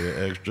about to get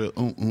an extra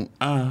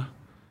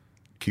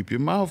keep your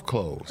mouth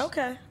closed.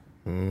 Okay.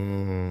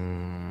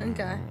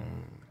 Okay.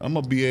 I'm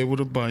going to be able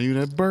to buy you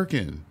that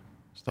Birkin.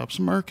 Stop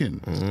smirking.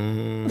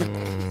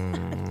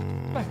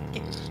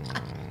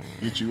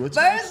 Get you a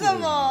tax First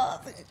of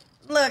all,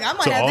 look, I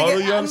might To have all to the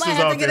get, youngsters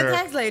a out there,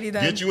 tax lady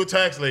then. get you a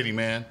tax lady,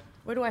 man.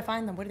 Where do I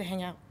find them? Where do they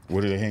hang out?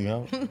 Where do they hang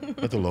out?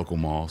 At the local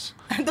malls.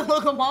 At the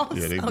local malls?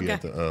 Yeah, they be okay.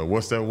 at the,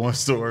 what's that one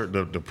store?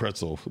 The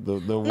pretzel. The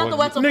Not one, the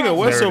Wetzel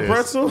Nigga, pretzel. Wetzel There it is.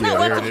 pretzel? Yeah, Not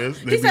there Wetzel. it is.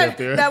 They He be said up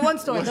there. that one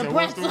store, What's the that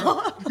one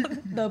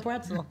pretzel. The the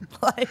pretzel.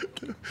 Like,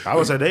 I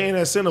would say they ain't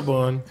at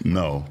Cinnabon.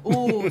 No.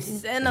 ooh,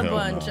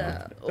 Cinnabon,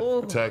 child.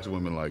 Ooh, Tax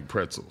women like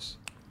pretzels.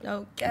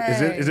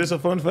 okay. Is this a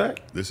fun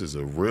fact? This is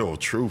a real,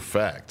 true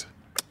fact.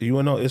 You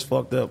wanna know it's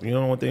fucked up. You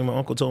know one thing my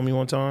uncle told me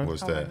one time?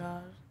 What's that?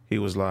 He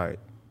was like,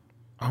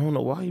 I don't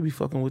know why you be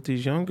fucking with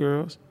these young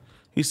girls.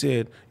 He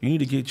said, you need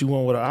to get you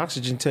one with an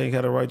oxygen tank,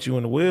 how to write you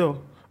in the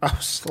will. I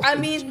was like, I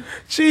mean,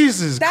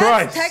 Jesus That's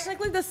Christ.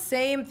 technically the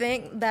same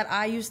thing that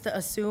I used to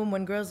assume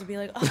when girls would be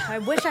like, oh, I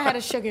wish I had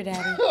a sugar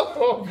daddy.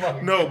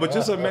 No, but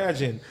just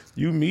imagine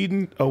you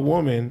meeting a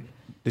woman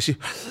that she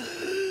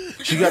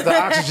got the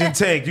oxygen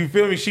tank. You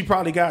feel me? She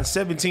probably got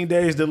 17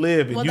 days to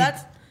live. And Well,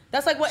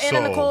 that's like what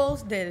Anna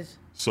Nicole's did.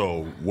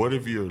 So what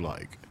if you're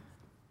like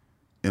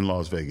in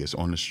Las Vegas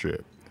on the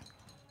strip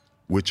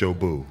with your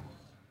boo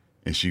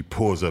and she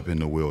pulls up in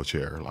the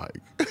wheelchair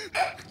like,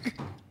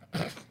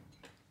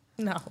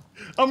 No.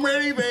 I'm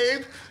ready,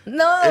 babe.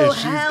 No, And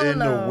she's hell in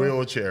no. the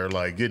wheelchair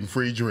like getting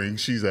free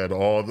drinks. She's at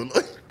all the...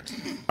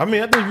 I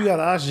mean, I think if you got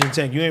an oxygen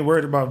tank, you ain't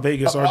worried about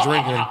Vegas or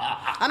drinking.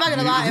 I'm not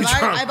gonna lie.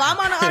 If I'm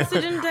on an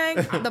oxygen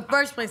tank, the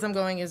first place I'm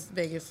going is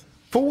Vegas.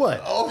 For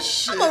what? Oh,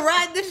 shit. I'm gonna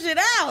ride this shit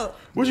out.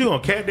 What you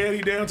gonna cat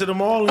daddy down to the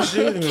mall and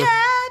shit?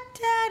 Cat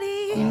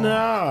daddy.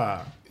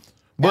 Nah.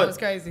 That was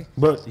crazy.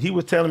 But he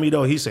was telling me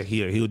though, he said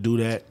he'll do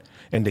that,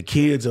 and the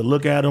kids will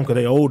look at him because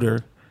they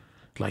older,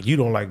 like you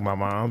don't like my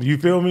mom. You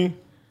feel me?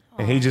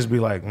 And he just be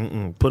like,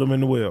 put him in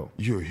the wheel.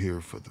 You're here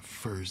for the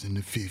 1st and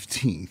the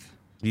 15th.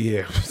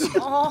 Yeah.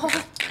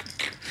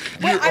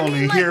 You're I mean,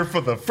 only like, here for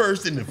the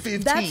 1st and the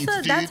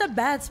 15th, That's a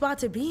bad spot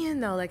to be in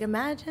though. Like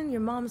imagine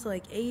your mom's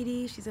like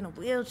 80, she's in a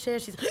wheelchair,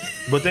 she's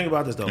But think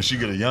about this though. And she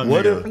get a young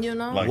What nigga, if- you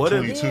know, like what if-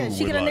 22. yeah,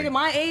 she with get a like, nigga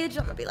my age,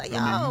 I'm gonna be like,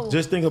 yo.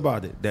 Just think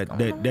about it.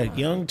 That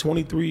young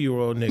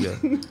 23-year-old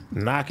nigga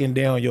knocking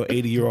down your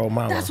 80-year-old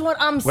mama. That's what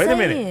I'm Wait a saying.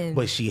 minute.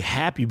 But she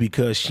happy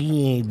because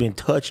she ain't been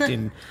touched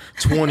in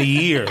 20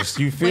 years.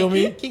 You feel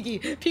me? Kiki,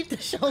 peep the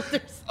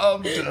shoulders.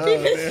 I'm Peep done,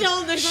 his man.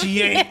 shoulders.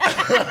 She ain't.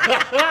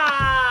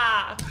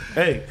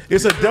 Hey,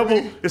 it's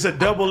a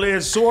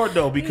double-edged sword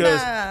though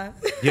because Nah.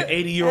 your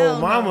 80-year-old Hell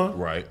no. mama,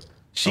 Right.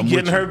 she I'm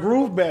getting with her you.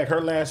 groove back.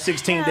 Her last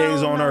 16 days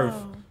Hell on no. Earth.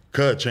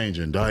 Cut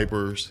changing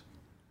diapers.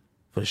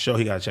 For sure,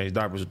 he got to change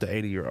diapers with the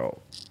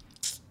 80-year-old.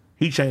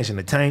 He changing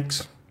the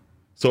tanks.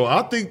 So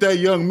I think that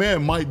young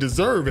man might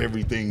deserve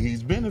everything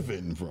he's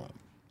benefiting from.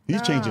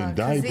 He's changing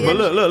diapers. But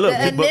look.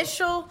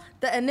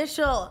 The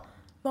initial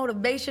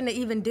motivation to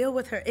even deal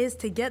with her is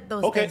to get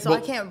those things. So I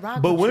can't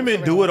rock. But with you women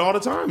for do real. it all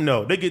the time.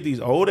 No, they get these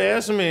old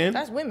ass men.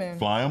 That's women.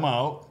 Fly him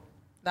out.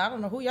 I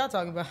don't know who y'all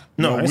talking about.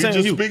 No, I ain't we saying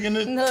just you. speaking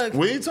it. Look,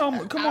 We ain't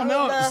talking. Come on I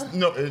now. don't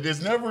know. No,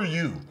 it's never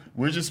you.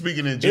 We're just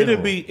speaking in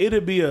general.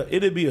 It'd be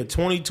a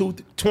 22,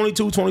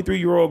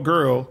 23-year-old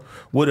girl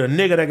with a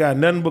nigga that got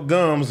nothing but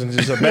gums and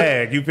just a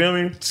bag. You feel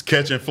me? It's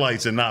catching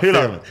flights and not He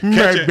feeling.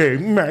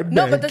 like, my bag.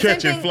 No, but the same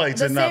catching thing. flights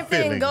The and same not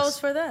thing feelings. goes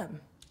for them.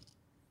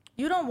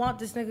 You don't want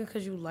this nigga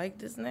because you like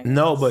this nigga.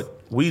 No,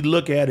 but we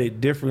look at it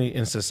differently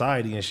in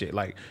society and shit.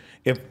 Like,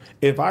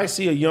 if I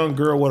see a young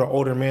girl with an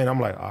older man, I'm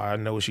like, oh, I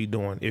know what she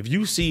doing. If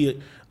you see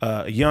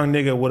a young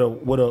nigga with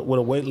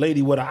a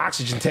lady with an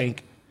oxygen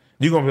tank,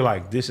 you're gonna be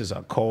like, this is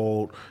a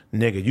cold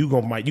nigga.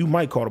 You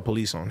might call the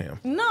police on him.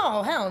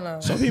 No, hell no.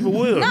 Some people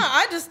will. No,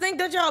 I just think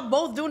that y'all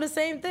both doing the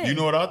same thing. You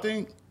know what I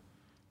think?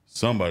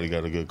 Somebody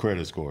got a good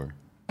credit score.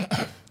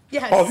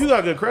 Yes. Oh, if you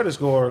got a good credit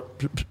score,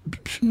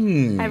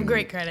 I have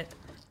great credit.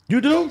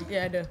 you do?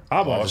 Yeah, I do.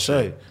 I'm about to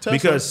say. Tesla.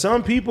 Because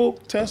some people,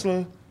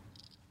 Tesla.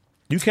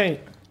 you can't,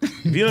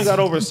 if you don't got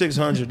over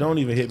 600, don't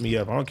even hit me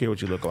up. I don't care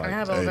what you look I like.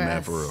 have Hey, over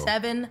man, for real.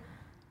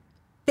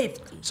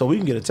 750. So we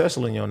can get a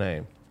Tesla in your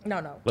name.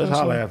 No. Let's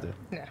holler after.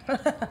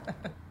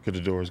 Could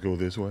the doors go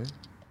this way?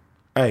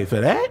 Hey,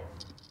 for that?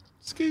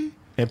 Ski.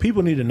 And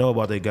people need to know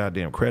about their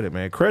goddamn credit,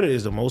 man. Credit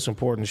is the most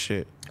important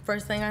shit.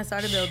 First thing I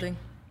started building.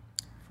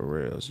 For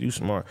real. You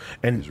smart.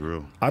 And It's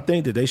real. I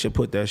think that they should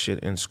put that shit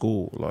in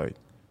school. Like,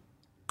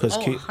 cause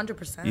Oh,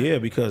 100%. Yeah,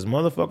 because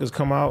motherfuckers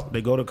come out,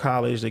 they go to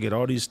college, they get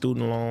all these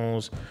student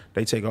loans,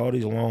 they take all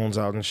these loans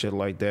out and shit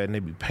like that, and they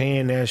be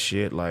paying that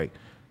shit like,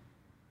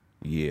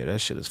 yeah, that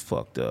shit is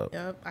fucked up.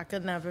 Yep, I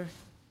could never.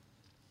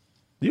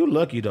 You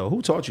lucky though.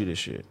 Who taught you this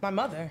shit? My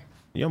mother.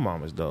 Your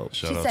mom is dope.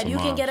 Shout She out said to you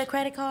can moms. get a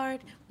credit card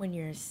when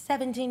you're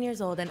 17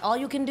 years old, and all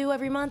you can do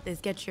every month is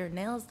get your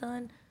nails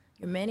done,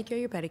 your manicure,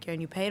 your pedicure,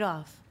 and you paid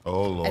off.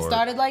 Oh, Lord. It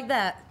started like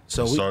that,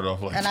 So Start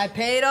off like and I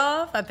paid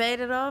off. I paid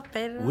it off.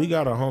 we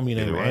got a homie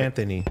named right.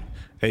 Anthony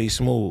A.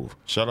 Smooth.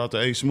 Shout out to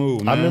A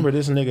Smooth, man. I remember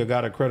this nigga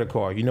got a credit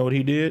card. You know what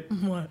he did?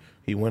 What?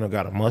 He went and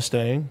got a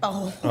Mustang,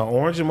 Oh. an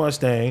orange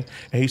Mustang,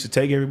 and he used to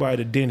take everybody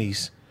to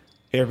Denny's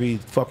every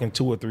fucking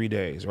 2 or 3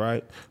 days,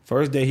 right?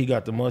 First day he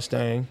got the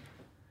Mustang.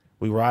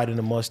 We ride in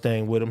the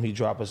Mustang with him. He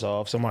drop us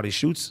off. Somebody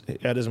shoots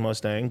at his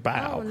Mustang.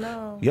 Bow. Oh,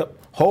 no. Yep.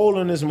 Hole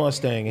in his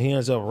Mustang, and he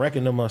ends up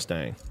wrecking the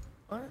Mustang.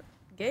 What?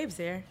 Gabe's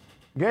here.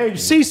 Gabe,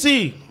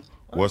 CC.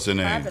 What's the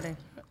name? happening?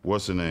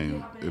 What's the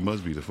name? It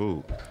must be the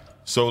food.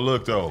 So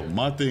look though,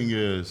 my thing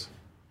is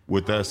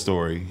with that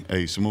story,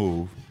 A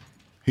Smooth,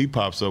 he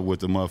pops up with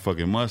the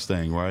motherfucking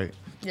Mustang, right?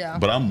 Yeah.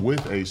 But I'm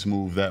with A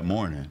Smooth that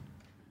morning.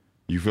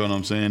 You feel what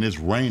I'm saying? It's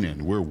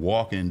raining. We're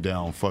walking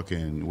down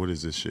fucking, what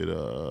is this shit?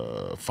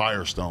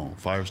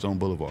 Firestone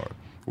Boulevard.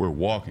 We're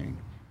walking.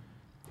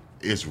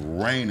 It's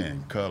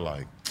raining.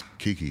 Like,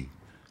 Kiki,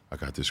 I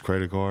got this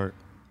credit card.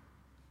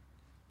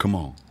 Come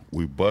on.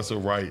 We bust a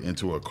right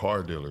into a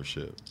car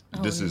dealership.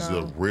 This is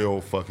the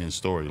real fucking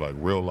story, like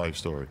real life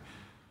story.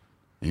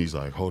 And he's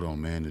like, hold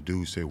on, man. The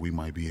dude said we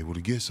might be able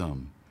to get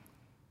something.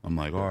 I'm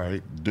like, all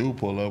right. Dude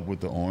pull up with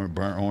the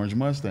burnt orange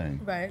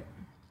Mustang. Right.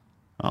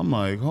 I'm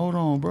like, hold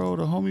on, bro.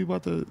 The homie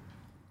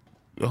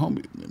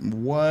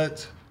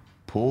what?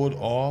 Pulled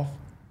off.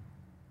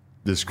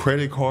 This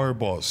credit card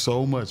bought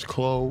so much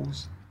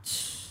clothes,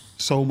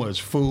 so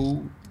much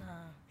food.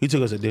 He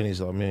took us to Denny's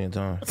a million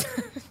times.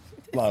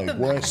 Like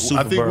what?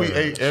 I think we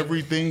ate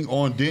everything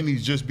on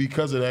Denny's just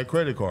because of that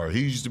credit card. He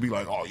used to be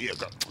like, "Oh yeah,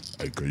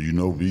 hey, cause you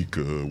know we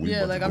could. We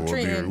about to go up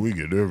here. We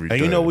get everything." And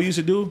you know what we used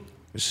to do?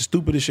 It's the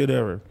stupidest shit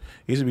ever.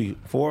 Used to be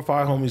 4 or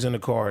 5 homies in the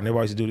car, and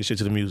everybody used to do this shit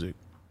to the music.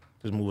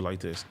 Just move like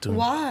this.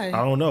 Why?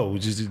 I don't know. We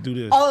just do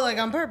this. Oh, like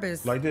on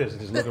purpose? Like this.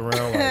 Just look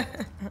around like.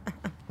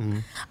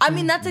 I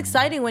mean, that's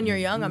exciting when you're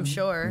young, I'm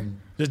sure.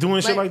 Just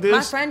doing shit like this?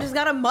 My friend just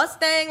got a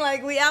Mustang,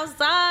 like we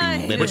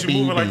outside. But you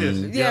moving like this?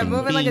 Yeah,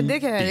 moving like a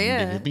dickhead,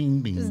 yeah.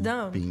 It's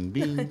dumb.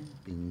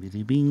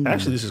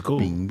 Actually, this is cool.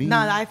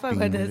 Nah, I fuck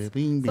with this.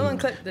 Someone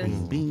clip this.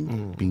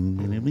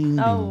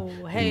 Oh,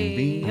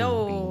 hey,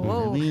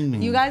 oh.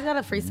 You guys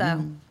gotta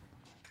freestyle.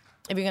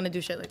 If you're gonna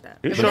do shit like that.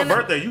 It's your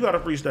birthday. You got to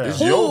freestyle.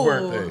 It's your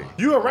birthday.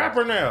 You a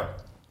rapper now.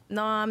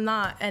 No, I'm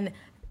not. And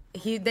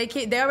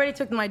they already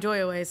took my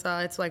joy away, so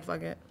it's like,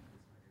 fuck it.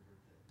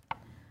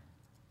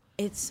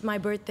 It's my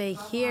birthday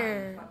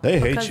here. They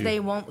hate because you. they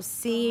won't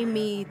see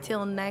me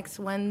till next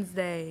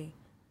Wednesday.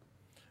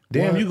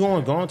 Damn, you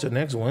gone to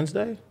next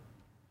Wednesday?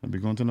 I'll be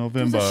going to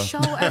November. There's a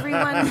show every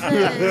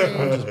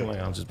Wednesday.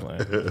 I'm just playing.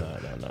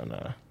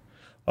 No.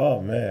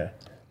 Oh, man.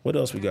 What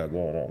else we got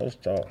going on? Let's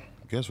talk.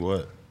 Guess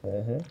what?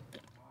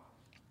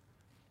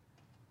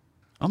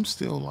 I'm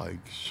still like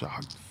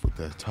shocked with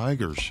that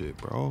Tiger shit,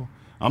 bro.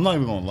 I'm not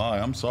even gonna lie.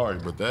 I'm sorry,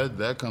 but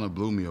that kind of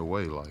blew me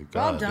away. Like,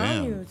 God God damn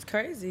damn. you, it's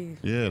crazy.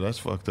 Yeah, that's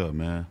fucked up,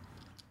 man.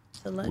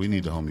 We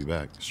need the homie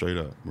back, straight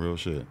up, real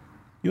shit.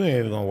 You ain't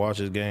even gonna watch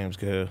his games,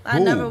 kid. I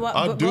never watch.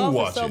 I do golf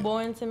watch is so it.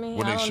 boring to me.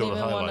 When I they don't show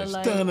the even want to highlights.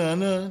 like.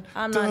 Dun-dun-dun,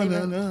 I'm not even.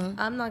 dun-dun-dun.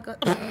 I'm not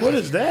gonna. What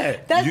is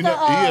that? That's You the know,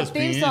 ESPN.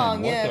 theme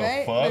song, What yeah, the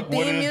right? fuck? The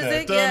What theme is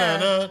music, that?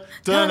 yeah.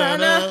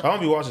 Dun-dun-dun, I don't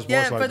be watching sports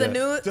Yeah, like for the that.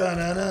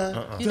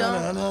 news. You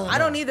know, I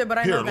don't either, but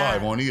I Here know that.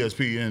 live on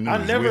ESPN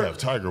News, never- we have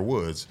Tiger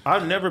Woods.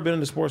 I've never been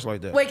into sports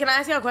like that. Wait, can I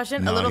ask you a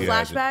question? No, a little he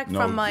hasn't. flashback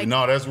No, from like.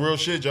 No, that's real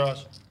shit,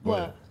 Josh. Go What?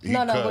 ahead.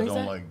 No, what he don't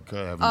said? like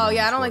having Oh been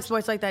yeah, in I don't like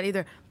sports like that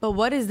either. But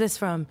what is this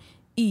from?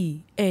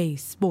 EA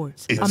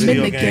Sports. It's I'm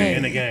video in the game. game.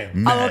 In the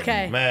game. Oh,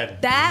 okay. Madden.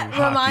 That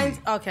Hockey. reminds.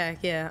 Okay,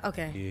 yeah,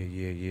 okay.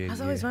 Yeah. I was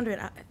always wondering.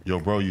 Yo,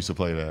 bro used to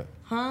play that.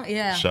 Huh?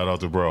 Yeah. Shout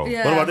out to bro.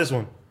 Yeah. What about this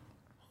one?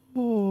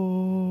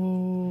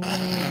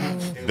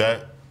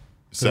 That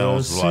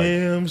sounds like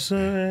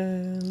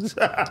Simpsons.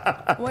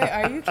 Wait,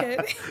 are you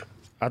kidding?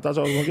 I thought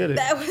y'all was gonna get it.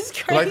 That was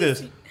crazy. Like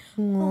this.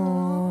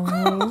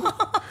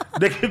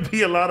 There could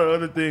be a lot of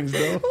other things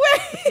though.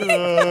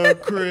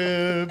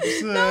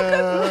 Crips.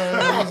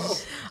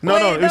 No,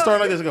 Wait, it no.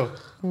 started like this. It go.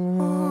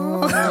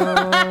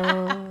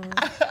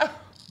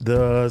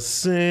 The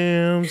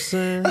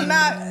Simpsons.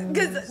 Not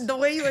because the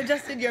way you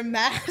adjusted your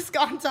mask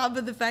on top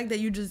of the fact that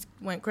you just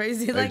went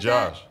crazy Hey, like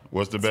Josh,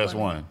 what's the best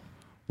funny. one?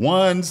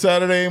 One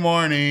Saturday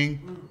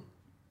morning.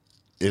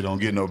 It don't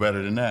get no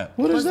better than that.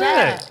 What is What's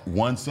that? that?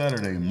 One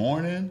Saturday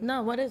morning? that.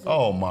 No, what is it?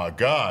 Oh my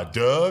God,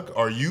 Doug,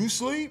 are you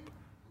asleep?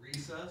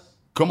 Recess?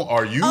 Come on,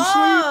 are you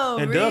Oh,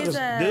 And Doug is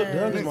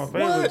Recess. my asleep?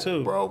 favorite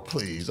too. Bro,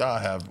 please, I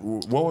have.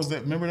 What was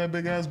that? Remember that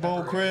big ass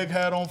bowl Craig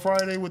had on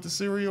Friday with the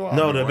cereal?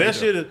 No, I'll the be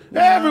best right shit is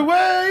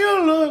everywhere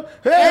you look,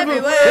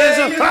 everywhere Everywhere there's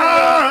a you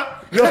car.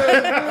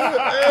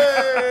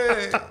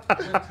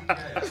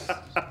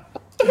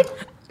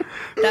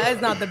 That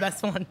is not the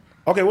best one.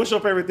 Okay, what's your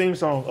favorite theme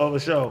song of a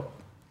show?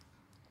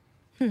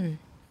 The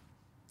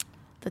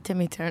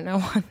Timmy Turner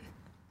one.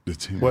 The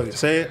team. What?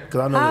 Say it,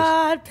 cause I know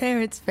Odd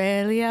parents,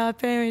 fairly odd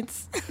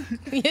parents.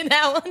 You know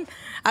that one?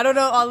 I don't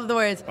know all of the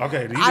words.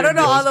 Okay, you I don't didn't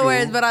know go all to the school.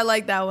 words, but I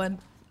like that one.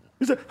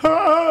 this. He said,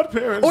 "Hard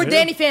parents." Or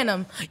Danny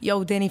Phantom.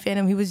 Yo, Danny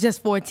Phantom, he was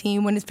just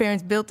 14 when his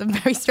parents built a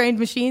very strange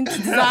machine to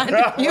design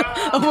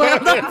a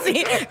world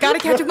unseen. Gotta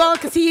catch them all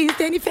because he is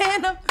Danny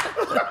Phantom.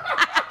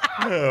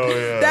 Hell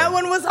yeah. That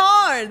one was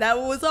hard. That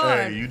one was hard.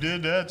 Hey, you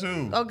did that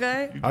too.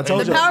 Okay. I told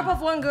the you.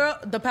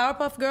 The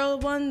Powerpuff Girl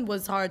one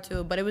was hard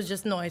too, but it was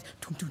just noise.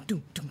 Doom, doom,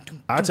 doom, doom,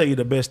 doom. I tell you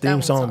the best That theme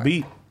one's song hard.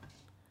 beat.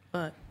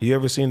 But You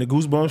ever seen the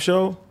Goosebumps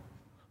show?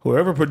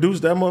 Whoever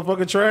produced that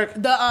motherfucking track,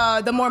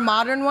 the more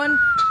modern one,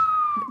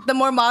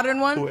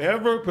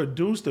 whoever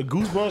produced the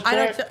Goosebumps I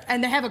track. don't,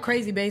 and they have a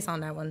crazy bass on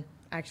that one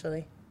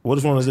actually.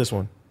 What one is this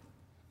one?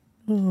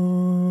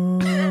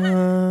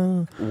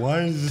 Why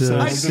is it sound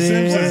like the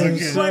Simpsons.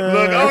 Simpsons again?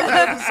 Look, I was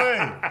about to say.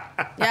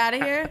 You out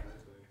of here?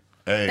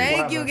 Hey,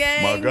 Thank you,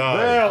 gang. my guy.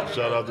 Vel.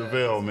 Shout out to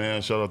Vel,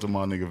 man. Shout out to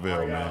my nigga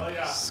Vel, man.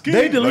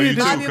 They deleted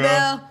Love Love you you, too,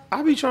 Bill.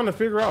 I be trying to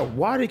figure out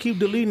why they keep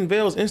deleting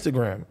Vel's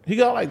Instagram. He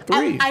got like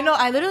 3. I know.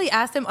 I literally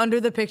asked him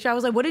under the picture. I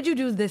was like, "What did you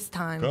do this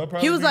time?" Girl,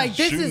 probably He was be like,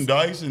 "This shooting is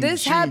dice and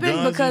this shooting guns happened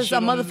and because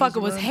shit a on his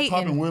motherfucker was Instagram,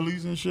 popping hating."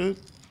 willies and shit.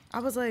 I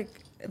was like,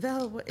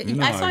 "Vel, what? You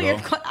know I saw I your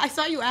go. I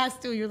saw you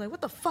ask too. You're like,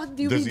 what the fuck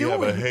do you Does be he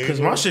have a doing?" hater?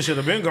 Because my shit should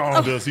have been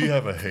gone. Does he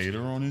have a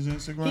hater on his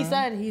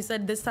Instagram? He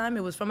said this time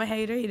it was from a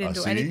hater. He didn't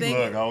do see, anything.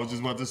 Look, I was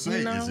just about to say,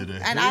 You know? is it a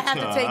hater? And I have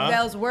to take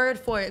Vel's word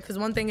for it because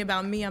one thing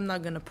about me, I'm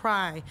not gonna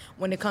pry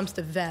when it comes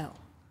to Vel.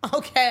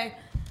 Okay,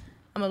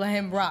 I'm gonna let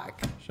him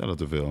rock. Shout out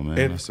to Vel,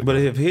 man. But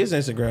if his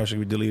Instagram should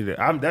be deleted,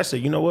 that's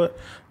it. You know what?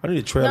 I need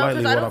to tread No,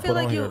 lightly because what I put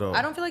on here, though.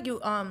 I don't feel like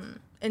you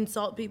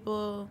insult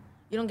people.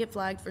 You don't get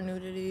flagged for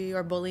nudity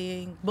or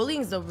bullying.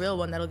 Bullying is the real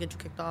one that'll get you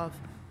kicked off.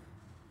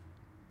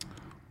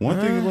 One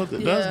thing about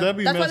that, that'd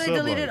be That's why messed they up.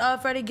 deleted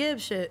Like, Freddie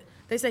Gibbs shit.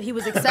 They said he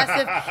was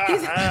excessive.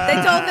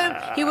 They told him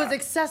he was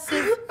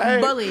excessive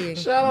bullying.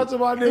 Shout out to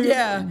my nigga,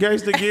 Yeah.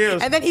 Gangsta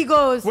Gibbs. And then he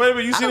goes, Wait a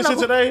minute, you I seen don't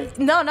this shit know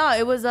today? No,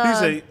 it was.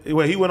 He said,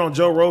 wait, he went on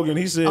Joe Rogan.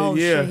 He said, Oh,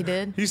 yeah. shit, he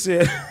did? He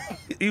said,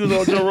 he was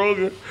on Joe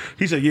Rogan.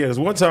 He said, yeah, there's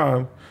one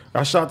time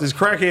I shot this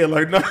crackhead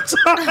like 9 times.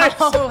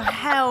 "Oh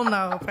hell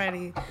no,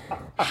 Freddie,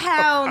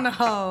 hell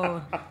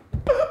no."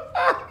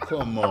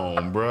 come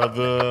on,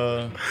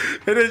 brother.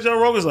 And then Joe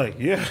Rogan's like,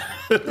 yeah.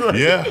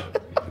 Yeah,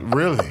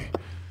 really.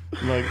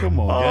 Like, come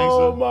on,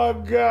 Oh gangsta.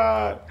 my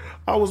God.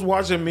 I was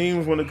watching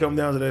memes when it come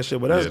down to that shit,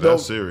 but that's Yeah, dope.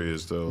 that's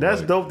serious though. That's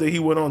like, dope that he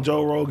went on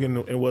Joe Rogan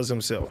and was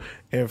himself.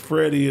 And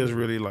Freddie is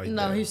really like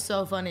No, that. he's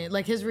so funny.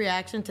 Like his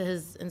reaction to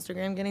his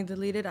Instagram getting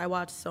deleted, I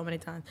watched so many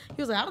times.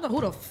 He was like, "I don't know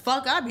who the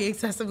fuck I'd be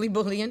excessively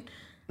bullying."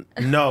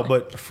 No,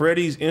 but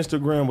Freddie's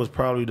Instagram was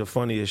probably the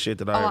funniest shit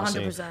that I ever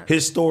seen. 100%.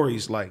 His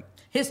stories, like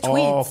His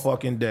all tweets.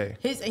 fucking day.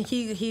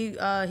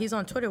 He's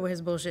on Twitter with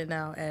his bullshit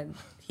now, and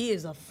he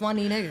is a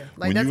funny nigga.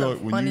 Like when that's you a are-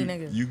 when funny you,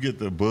 nigga. You get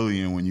the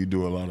bullying when you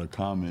do a lot of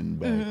commenting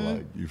back.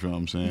 Like, you feel what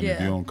I'm saying? If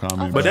Yeah. you don't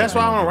comment, But back, that's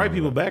why I you don't write do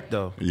people it. back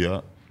though.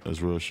 Yeah,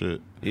 that's real shit.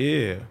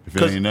 Yeah, If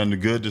it ain't nothing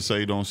good to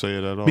say, don't say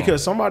it at all.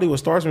 because somebody will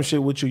start some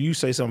shit with you, you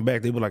say something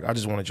back, they be like, "I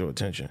just wanted your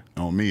attention."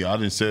 on me, I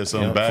didn't say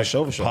something Yeah, back for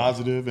sure.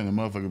 positive, and the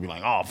motherfucker be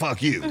like, "Oh,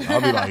 fuck you."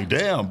 I'll be like,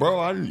 "Damn, bro,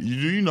 I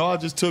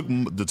just took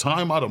the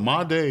time out of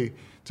my day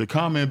to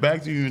comment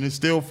back to you, and it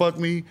still fucked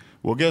me."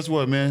 Well, guess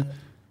what, man?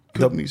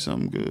 Cook me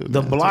something good.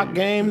 The man. block Tell you.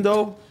 game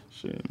though,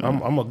 Shit,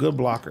 man. I'm a good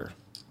blocker.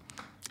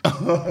 I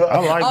like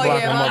Oh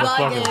blocking yeah, my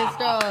blocking motherfuckers. is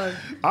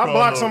strong. I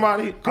block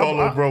somebody. Call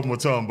I- him Bro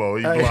Mutombo.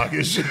 He Hey.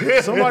 blocking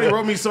shit. Somebody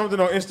wrote me something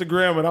on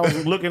Instagram, and I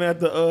was looking at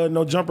the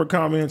no jumper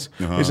comments.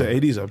 He said, "Hey,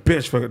 th's a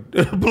bitch for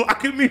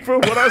blocking me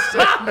from what I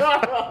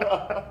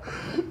said."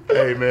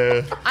 Hey,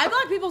 man. I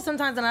block people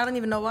sometimes, and I don't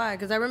even know why.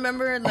 Because I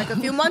remember like a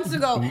few months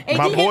ago, AD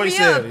My hit boy me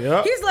said, up.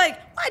 yeah. He's like,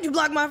 "Why'd you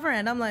block my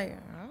friend?" I'm like,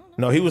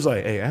 No, he was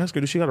like, "Hey, ask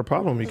her, does she got a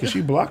problem with me? Because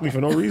she blocked me for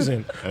no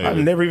reason. Hey. I've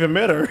never even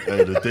met her."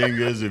 Hey, the thing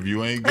is, if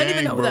you ain't I didn't even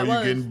gang, know who bro, that you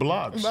was. getting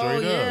blocked Bro,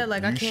 straight yeah, up.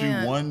 like, you I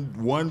can't.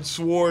 shoot one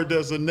sword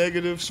that's a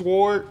negative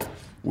sword,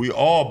 we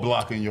all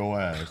blocking your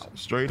ass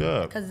straight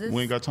up. 'Cause this-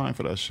 We ain't got time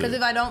for that shit. because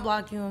if I don't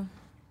block you, I'm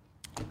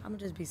gonna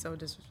just be so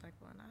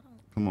disrespectful, and I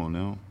don't. Come on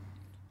now.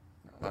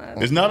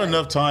 There's not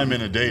enough time in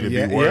a day to be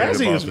worried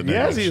Yazzie about is, the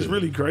damn Yazzie is shit.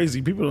 really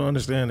crazy. People don't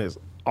understand this.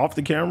 Off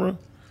the camera,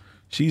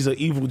 she's an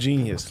evil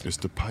genius. It's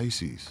the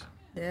Pisces.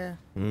 Yeah.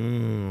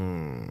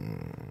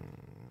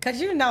 Cause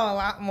you know a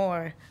lot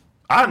more.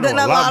 I know Than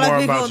a a lot lot of more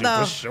people about you, know.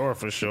 for sure,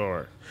 for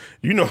sure.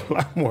 You know a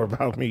lot more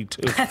about me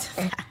too. That's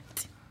a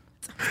fact.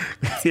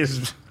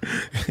 It's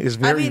I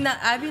very, be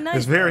nice.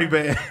 it's very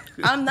bro. bad.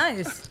 I'm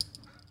nice.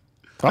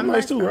 I'm nice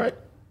nice, too, though. right?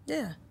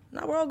 Yeah.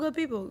 No, we're all good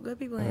people. Good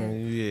people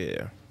in here.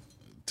 Yeah.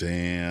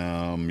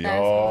 Damn,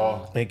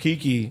 y'all. And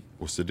Kiki,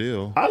 What's the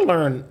deal? I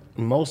learned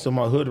most of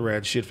my hood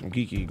rat shit from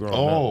Kiki growing up.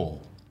 Oh,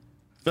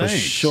 For thanks.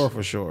 sure,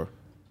 for sure.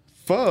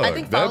 Fuck. I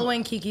think that-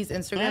 following Kiki's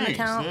Instagram Thanks.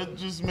 account. That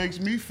just makes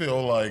me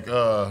feel like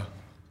a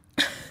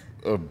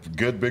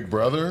good big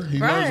brother. He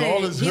Right. learns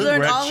all his He hood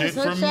learned rat all shit his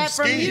hood from chat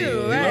from Ski. you, He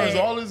right. learns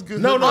all his good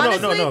No, hood no,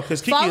 rat no, Honestly, no,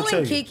 'cause Kiki will tell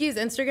following you. Kiki's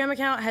Instagram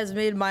account has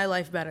made my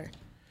life better.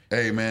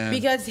 Hey, man.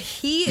 Because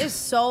he is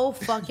so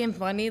fucking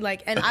funny.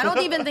 Like, and I don't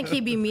even think he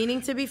be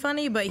meaning to be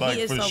funny, but like,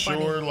 he is for so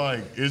sure, funny.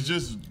 like, it's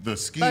just the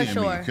ski For in me.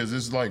 sure. Because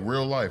it's like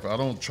real life. I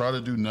don't try to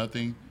do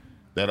nothing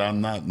that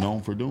I'm not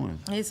known for doing.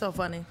 He's so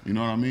funny. You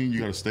know what I mean? You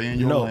got to stay in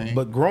your No, lane.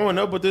 but growing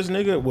up with this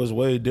nigga was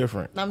way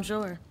different. I'm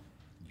sure.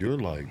 You're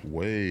like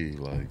way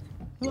like,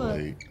 What?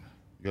 like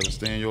you got to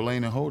stay in your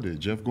lane and hold it.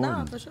 Jeff Gordon.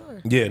 Nah, for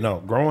sure. Yeah, no.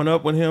 Growing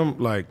up with him,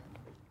 like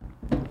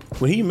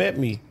when he met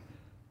me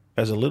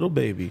as a little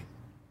baby,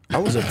 I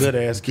was a good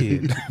ass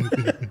kid.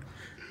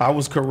 I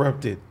was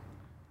corrupted.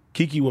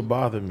 Kiki would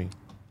bother me.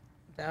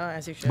 I'll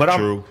ask you shit. But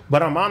True.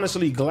 I'm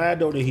honestly glad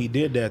though that he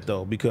did that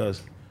though,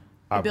 because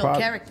I build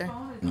probably character.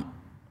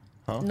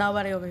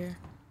 Nobody over here.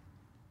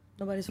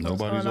 Nobody's phone's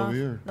Nobody's going over off.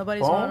 here.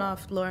 Nobody's Phone? going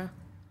off, Laura.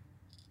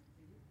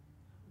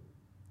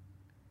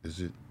 Is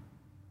it?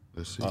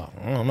 Let's see. I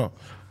don't know.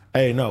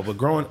 Hey, no, but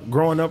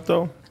growing up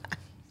though,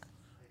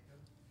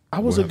 I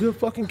was a good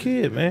fucking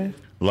kid, man.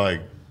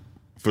 Like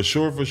For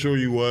sure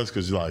you was,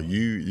 because like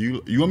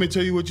you want me to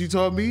tell you what you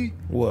taught me?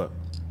 What?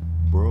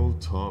 Bro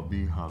taught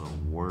me how to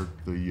work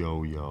the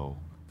yo-yo.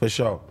 For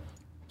sure.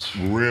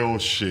 Real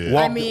shit.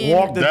 Walk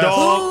the That's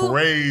dog.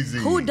 crazy.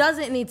 Who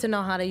doesn't need to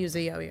know how to use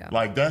a yo-yo?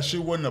 Like that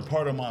shit wasn't a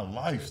part of my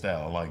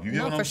lifestyle. Like you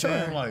get what I'm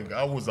saying? Sure. Like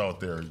I was out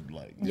there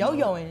like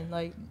Yo-yoing,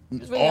 like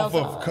just really off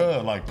of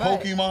outside. like Right.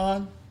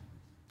 Pokemon,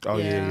 Oh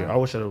yeah. I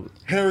wish I would.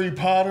 Harry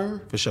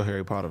Potter. For sure,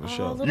 Harry Potter. For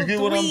sure. You get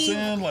what I'm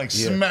saying? Like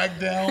Yeah.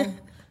 Smackdown.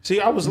 See,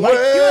 I was like,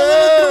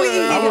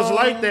 Well, I was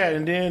like that,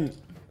 and then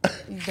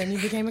Then you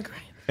became a creep.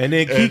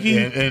 Kiki,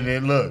 and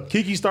then look,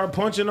 Kiki start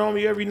punching on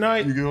me every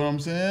night. you get what I'm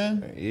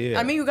saying? Yeah.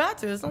 I mean, you got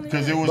to. It's only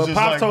Because it was but just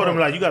Pops like, told him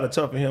bro, like, you got to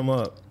toughen him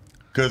up.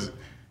 because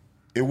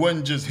it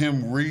wasn't just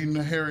him reading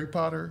the Harry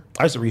Potter.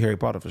 I used to read Harry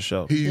Potter for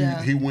sure. He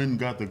went and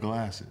got the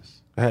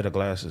glasses, I had the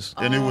glasses.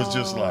 and it was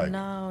just like.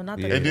 no, not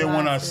Yeah. the And then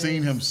when I glasses.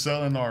 seen him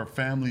selling our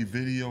family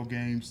video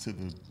games to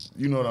the,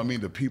 you know what I mean,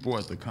 the people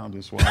at the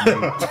Compton Swap meet,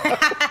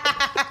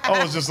 I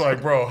was just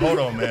like, bro, hold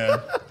on, man.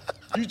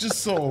 You just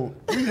sold,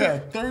 we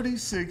had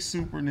 36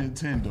 Super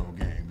Nintendo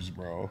games,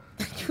 bro.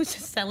 You was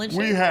just selling shit.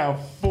 We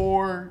have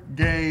 4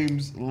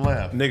 games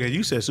left. Nigga,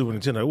 you said Super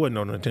Nintendo. It wasn't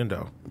on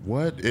Nintendo.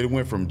 What? It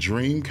went from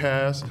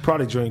Dreamcast.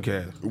 Probably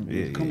Dreamcast.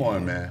 Yeah, Come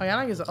on, man. Oh,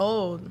 y'all niggas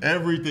old.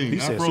 Everything. He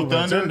said Afro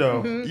Super Thunder.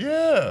 Nintendo.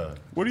 Yeah.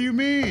 What do you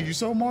mean? You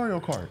sold Mario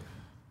Kart.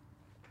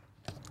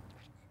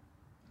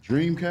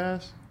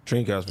 Dreamcast?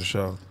 Dreamcast for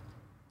sure.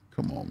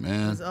 Come on,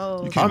 man.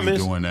 old. You can't be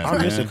doing that, I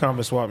miss man. the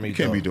Common Swap Meet. You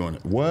can't though. be doing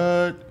it.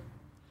 What?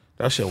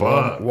 That shit.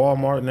 Fuck.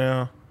 Walmart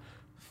now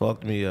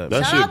fucked me up.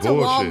 That Shout shit out to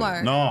bullshit.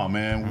 Walmart. No,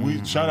 man.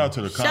 We shout out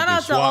to the Compton Shout out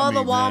to Swap all the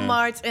Meet, man.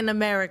 Walmarts in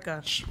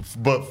America.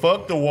 But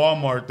fuck the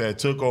Walmart that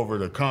took over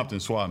the Compton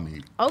Swap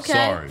Meet. Okay,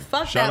 Sorry.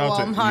 fuck Shout that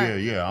out Walmart. To,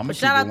 yeah. I'm But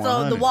shout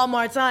out to the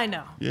Walmarts I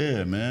know.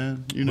 Yeah,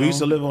 man. You know. We used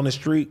to live on a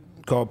street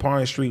called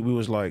Pine Street. We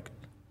was like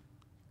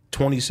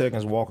 20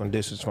 seconds walking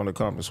distance from the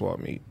Compton Swap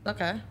Meet,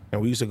 Okay.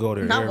 and we used to go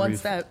there Not every one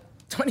step.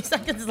 20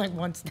 seconds is like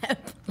one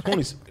step.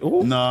 20.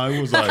 Ooh. No, it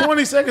was like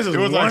 20 seconds is It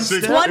was one like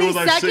 6. step. It was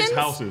like 20 6 seconds?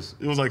 houses.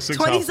 It was like 6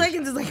 20 houses.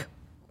 seconds is like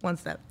one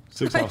step.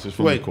 6 Like, houses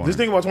from Wait, the corner. just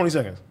think about 20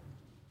 seconds.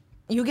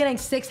 You getting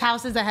 6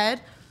 houses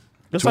ahead?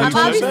 That's I'm like I'm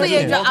 20 obviously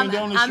seconds. Walking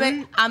down the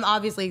street? I'm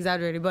obviously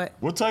exaggerating, but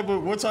What type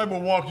of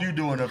walk you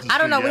doing up the street? I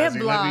don't know. We have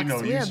Yazzie? Let me blocks.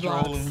 know. We You have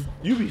blocks. strolling?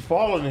 You be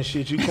falling and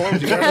shit. You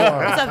clumsy. it's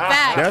That's a why.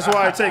 fact. That's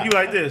why I take you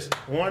like this.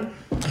 One.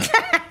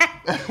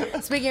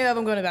 Speaking of,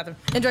 I'm going to the bathroom.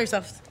 Enjoy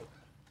yourself.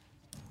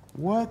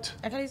 What?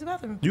 I gotta use the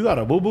bathroom. You got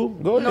a boo boo?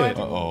 Go No, I ahead.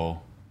 don't.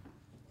 Uh-oh.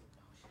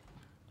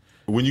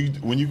 When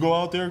you go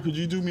out there, could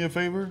you do me a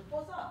favor?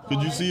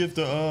 Could you see if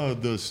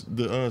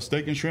the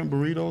steak and shrimp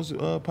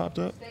burritos popped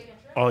up?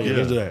 Oh yeah,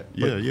 let's do that.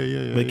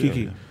 Yeah. But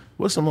Kiki, yeah.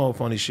 what's some old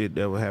funny shit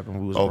that would happen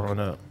when we was growing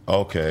up?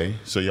 Okay,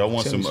 so y'all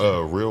want Tell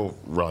some me real,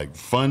 like,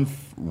 fun,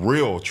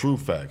 real, true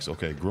facts.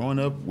 Okay, growing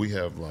up, we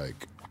have,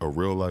 like, a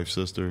real life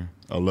sister.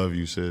 I love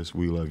you, sis.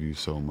 We love you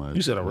so much.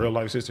 You said a real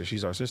life sister.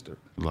 She's our sister.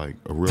 Like,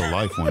 a real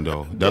life one,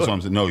 though. That's what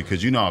I'm saying. No,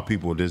 because you know how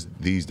people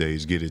these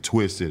days get it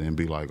twisted and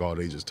be like, oh,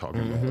 they just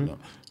talking about it.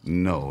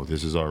 No,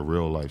 this is our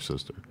real life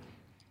sister.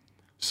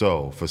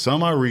 So, for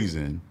some odd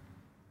reason,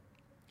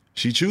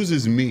 she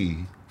chooses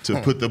me to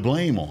put the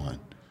blame on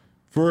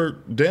for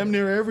damn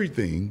near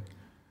everything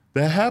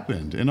that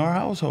happened in our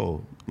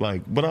household.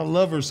 Like, but I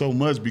love her so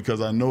much because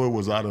I know it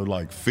was out of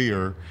like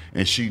fear,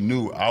 and she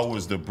knew I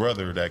was the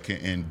brother that can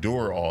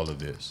endure all of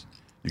this.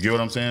 You get what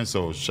I'm saying?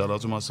 So shout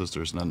out to my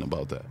sister. It's nothing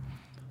about that.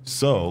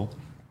 So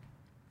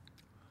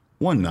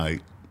one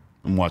night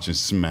I'm watching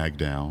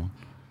SmackDown.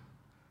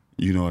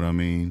 You know what I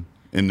mean?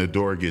 And the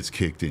door gets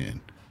kicked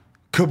in.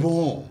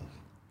 Kaboom!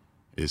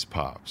 It's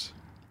Pops.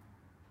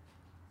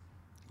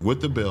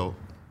 With the belt.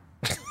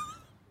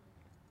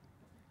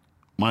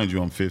 Mind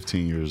you, I'm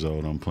 15 years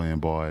old. I'm playing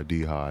ball at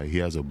D-High. He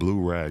has a blue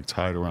rag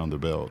tied around the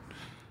belt.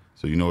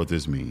 So you know what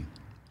this means.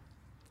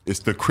 It's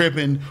the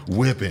crippin'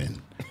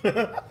 whipping.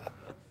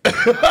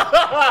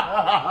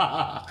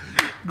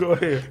 Go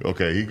ahead.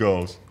 Okay, he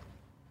goes,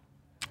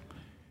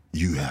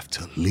 you have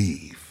to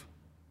leave.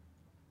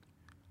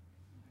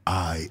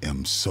 I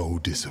am so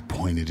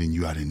disappointed in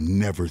you. I didn't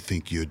never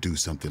think you'd do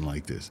something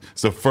like this.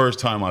 It's the first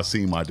time I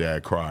seen my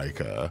dad cry,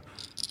 cuz.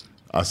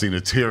 I seen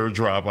a tear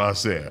drop. I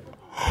said,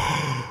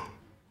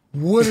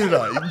 what did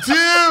I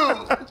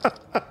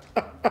do?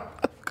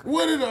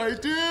 What did I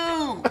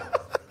do?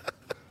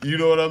 You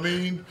know what I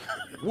mean?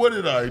 What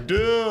did I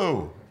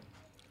do?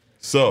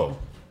 So,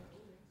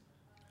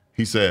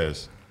 he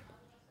says,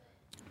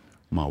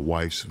 my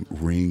wife's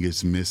ring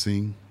is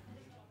missing,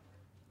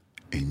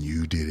 and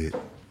you did it.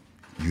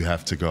 You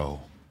have to go.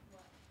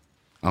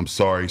 I'm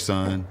sorry,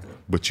 son,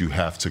 but you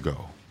have to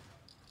go.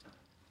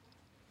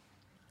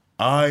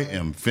 I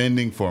am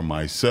fending for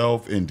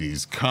myself in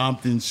these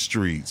Compton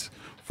streets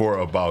for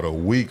about a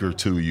week or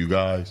two, you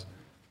guys.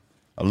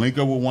 I link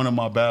up with one of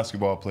my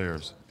basketball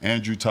players,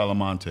 Andrew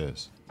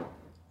Talamontes.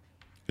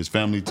 His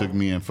family took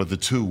me in for the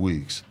 2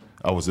 weeks.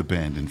 I was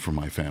abandoned from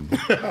my family.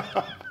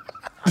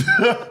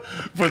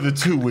 For the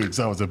 2 weeks,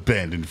 I was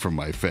abandoned from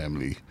my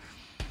family.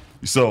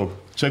 So,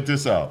 check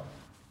this out.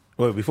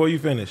 Wait, before you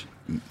finish,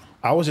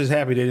 I was just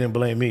happy they didn't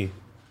blame me.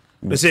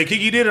 They said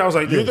Kiki did it. I was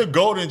like, you're the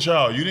golden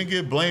child. You didn't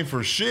get blamed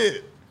for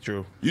shit.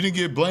 True. You didn't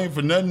get blamed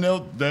for nothing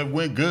else that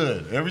went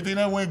good. Everything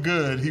that went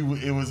good,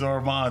 it was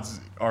Armand's.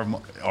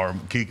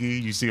 Kiki,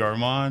 you see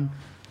Armand?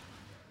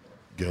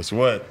 Guess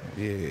what?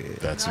 Yeah.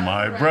 That's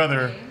my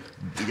brother.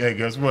 Hey,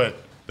 guess what?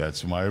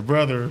 That's my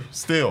brother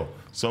still.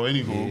 So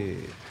anywho,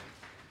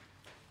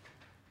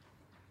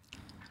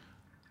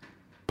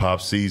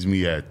 Pop sees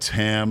me at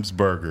Tam's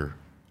Burger.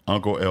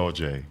 Uncle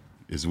LJ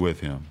is with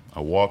him. I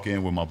walk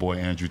in with my boy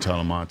Andrew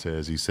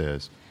Talamontes. He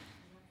says,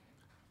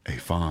 "Hey,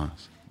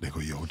 Fonz." They go,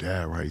 "Yo,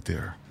 Dad right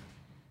there."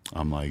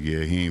 I'm like,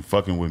 "Yeah, he ain't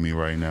fucking with me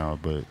right now,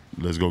 but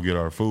let's go get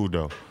our food,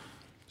 though."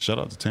 Shout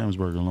out to Tam's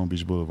Burger on Long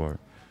Beach Boulevard.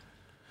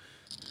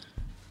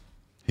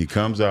 He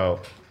comes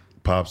out.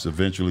 Pops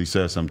eventually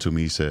says something to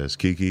me. He says,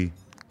 "Kiki,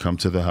 come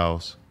to the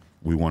house.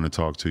 We want to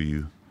talk to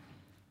you.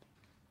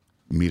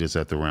 Meet us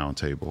at the round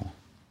table."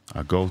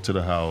 I go to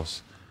the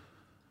house.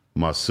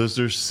 My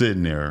sister's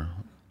sitting there.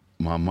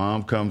 My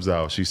mom comes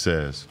out. She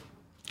says,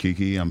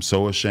 "Kiki, I'm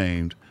so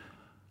ashamed.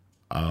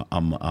 I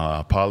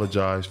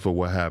apologize for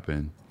what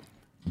happened,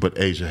 but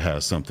Asia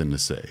has something to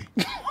say."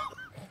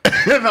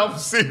 And I'm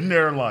sitting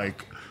there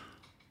like,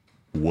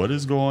 what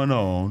is going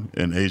on?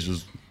 And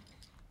Asia's,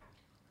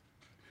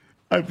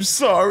 "I'm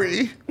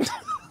sorry,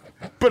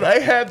 but I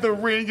had the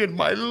ring in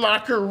my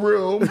locker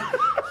room.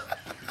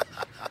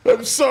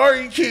 I'm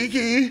sorry,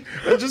 Kiki.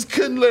 I just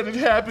couldn't let it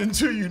happen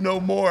to you no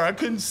more. I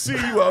couldn't see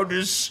you out in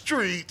the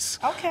streets."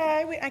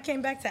 Okay, I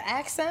came back to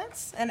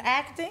accents and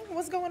acting.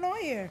 What's going on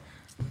here?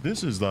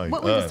 This is like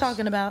What we was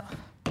talking about?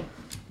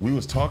 We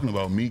was talking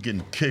about me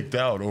getting kicked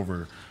out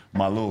over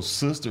my little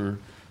sister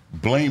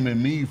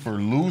blaming me for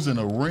losing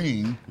a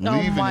ring,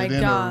 leaving it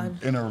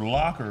in her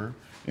locker,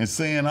 and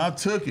saying I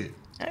took it.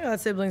 I got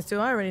siblings too.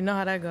 I already know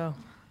how that go.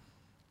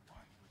 Why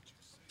would you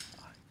say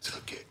I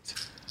took it?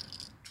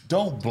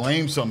 Don't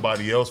blame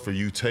somebody else for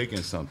you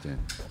taking something.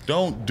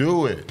 Don't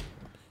do it.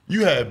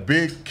 You had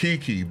Big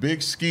Kiki,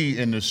 Big Ski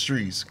in the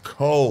streets,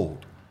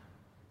 cold.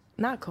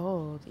 Not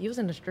cold. You was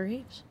in the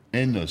streets?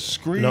 In the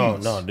streets? No,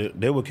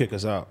 they would kick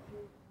us out.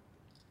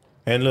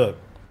 And look,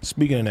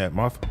 speaking of that,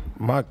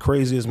 my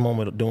craziest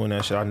moment of doing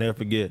that shit, I'll never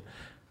forget.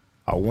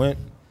 I went,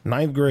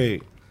 9th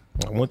grade,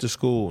 I went to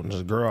school, and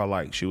this girl I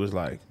liked, she was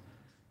like,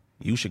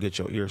 "You should get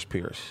your ears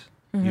pierced.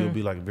 You'll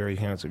be like very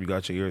handsome. You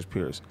got your ears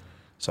pierced."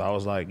 So I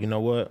was like, you know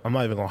what? I'm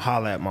not even gonna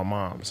holler at my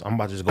moms. I'm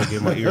about to just go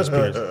get my ears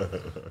pierced.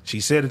 She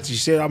said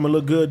I'm gonna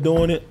look good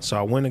doing it. So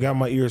I went and got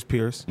my ears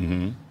pierced.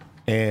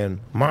 And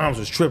moms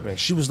was tripping.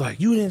 She was like,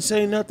 "You didn't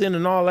say nothing,"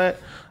 and all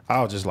that.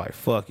 I was just like,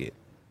 fuck it.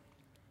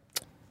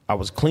 I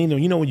was cleaning.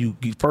 You know when you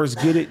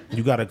first get it,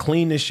 you gotta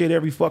clean this shit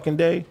every fucking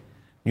day.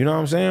 You know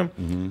what I'm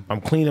saying?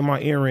 I'm cleaning my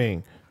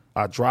earring.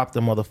 I dropped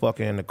the motherfucker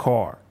in the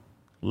car,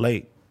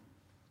 late.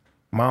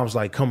 Mom's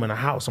like, "Come in the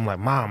house." I'm like,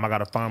 "Mom, I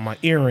gotta find my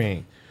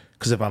earring.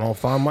 Because if I don't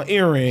find my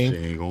earring..." She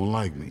ain't gonna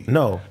like me.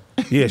 No.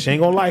 Yeah, she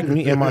ain't gonna like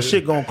me, and my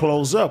shit gonna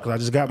close up because I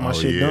just got my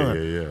shit done.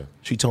 Yeah.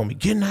 She told me,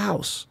 "Get in the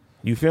house."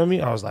 You feel me?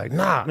 I was like,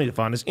 "Nah, I need to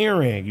find this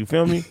earring." You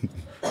feel me?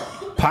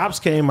 Pops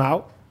came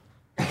out.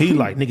 He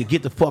like, "Nigga,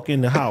 get the fuck in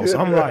the house."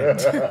 I'm like,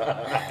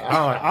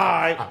 all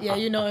right. Yeah,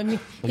 you know what I mean.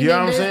 You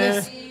know what I'm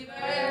saying?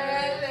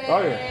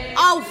 Oh, yeah.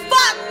 Oh,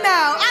 fuck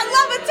no. I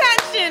love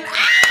attention.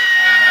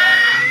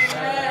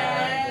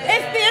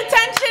 It's the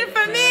attention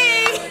for me.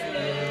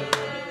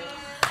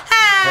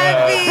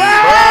 Happy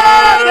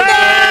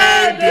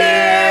birthday,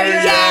 dear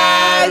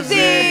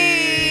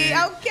Yazzie.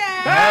 Okay.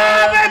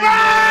 Happy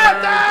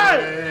birthday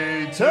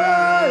to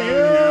you.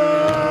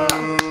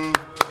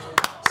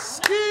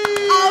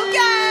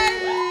 Okay.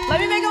 Let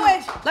me make a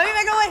wish.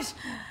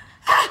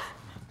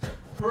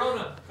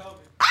 Corona.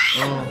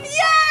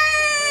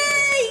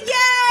 Yay!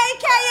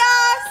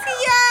 Chaos!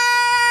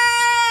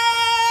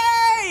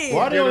 Yay!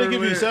 Why do you only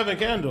give you 7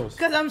 candles?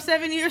 Because I'm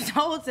 7 years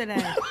old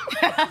today.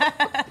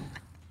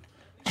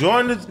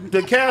 Join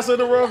the cast of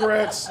the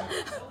Rugrats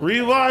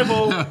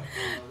revival.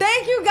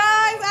 Thank you,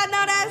 guys. I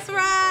know that's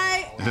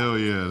right. Hell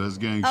yeah, that's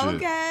gang shit.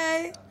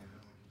 Okay.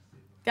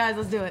 Guys,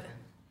 let's do it.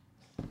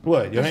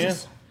 What, your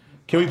hands?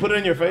 Can we put it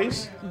in your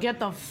face? Get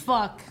the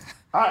fuck.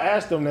 I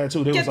asked them that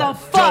too. They Get was the like,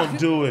 fuck. "Don't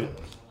do it."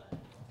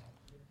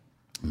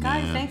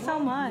 Guys, thanks so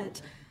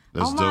much.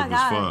 That's oh my dope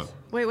gosh. as fuck.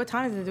 Wait, what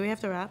time is it? Do we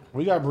have to wrap?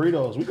 We got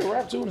burritos. We can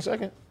rap too in a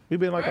second. We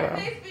been like an hour.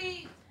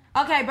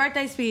 Okay,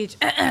 birthday speech.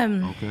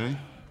 Okay.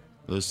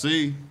 Let's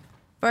see.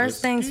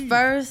 First things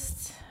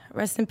first,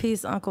 rest in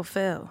peace, Uncle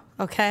Phil,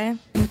 okay?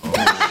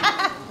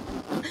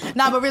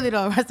 Nah, but really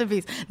though, rest in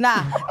peace.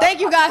 Nah, thank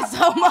you guys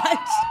so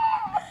much.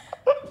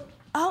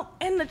 Oh,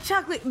 and the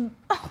chocolate.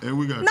 Oh, And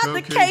we got not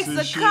the cupcakes cakes, and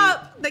the shit.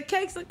 cup. The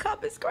cakes, the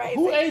cup is crazy.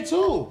 Who ate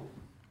two?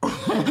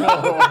 Josh literally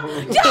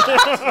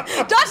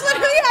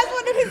has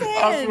one in his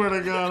hand. I swear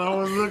to God, I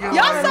was looking Y'all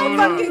like, so hold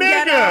fucking up.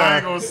 ghetto. I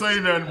ain't gonna say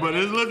nothing, but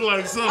it looked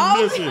like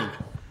something missing.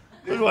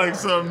 Look like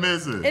something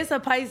missing. It's a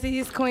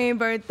Pisces queen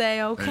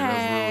birthday, okay? Hey,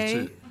 that's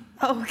real shit.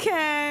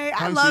 Okay. I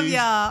Pisces.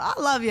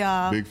 love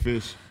y'all. Big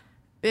fish.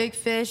 Big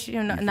fish,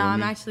 you know. You No, feel I'm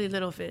me? actually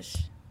little fish.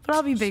 But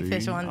I'll be big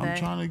fish See, one day. I'm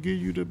trying to give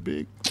you the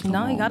big.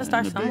 No, you on, gotta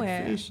start man, the big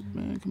somewhere. fish,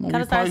 man. Come on,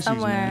 Gotta we start Pisces,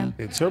 somewhere. man.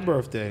 It's her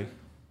birthday.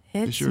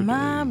 It's your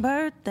my day.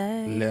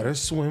 birthday. Let her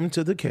swim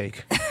to the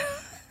cake.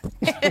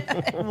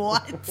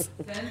 What?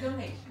 Send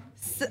donation.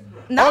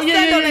 Not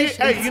yeah. donations.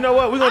 Hey, you know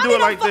what? We're going to do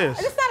it like this.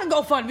 It's not a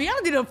GoFundMe. I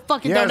don't need a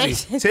fucking Yazzie,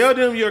 donation. tell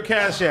them your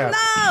Cash App.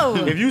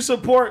 No. If you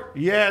support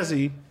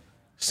Yazzie,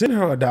 send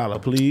her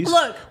 $1, please.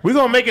 Look. We're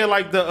going to make it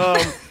like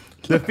the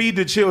Feed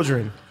the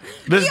Children.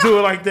 Let's do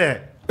it like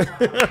that.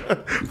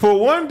 For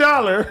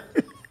 $1,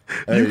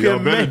 Hey, you y'all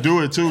can better make...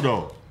 do it too,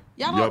 though.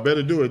 Y'all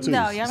better do it too.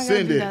 No, y'all don't gotta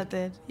Send do it.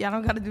 nothing. Y'all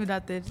don't gotta do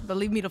nothing. But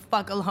leave me the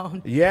fuck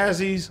alone.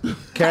 Yazzie's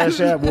Cash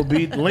App will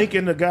be link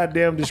in the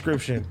goddamn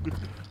description.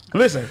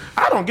 Listen,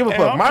 I don't give a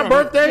fuck. I'm My trying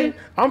birthday,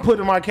 I'm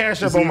putting my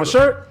Cash App on my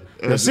shirt.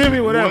 Send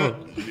me whatever.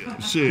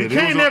 Shit, You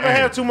can't never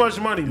have too much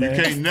money, man.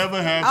 You can't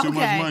never have too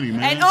much money,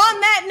 man. And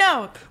on that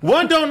note,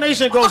 One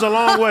donation goes a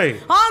long way.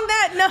 on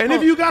that note, And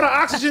if you got an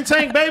oxygen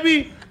tank,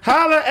 baby,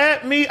 holler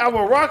at me. I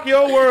will rock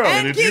your world.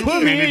 And if you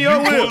Put me in your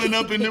wheel. pulling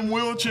up in them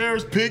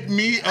wheelchairs, pick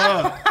me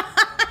up.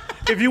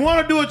 If you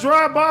want to do a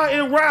drive-by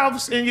in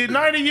Ralph's and you're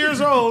 90 years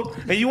old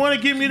and you want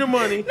to give me the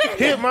money,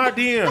 hit my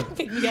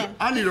DM.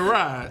 I need a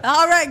ride.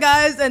 all right,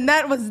 guys, and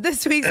that was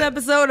this week's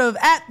episode of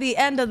At the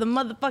End of the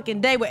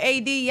Motherfucking Day with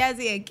AD,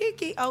 Yazzie, and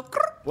Kiki. Oh,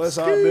 What's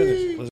our business?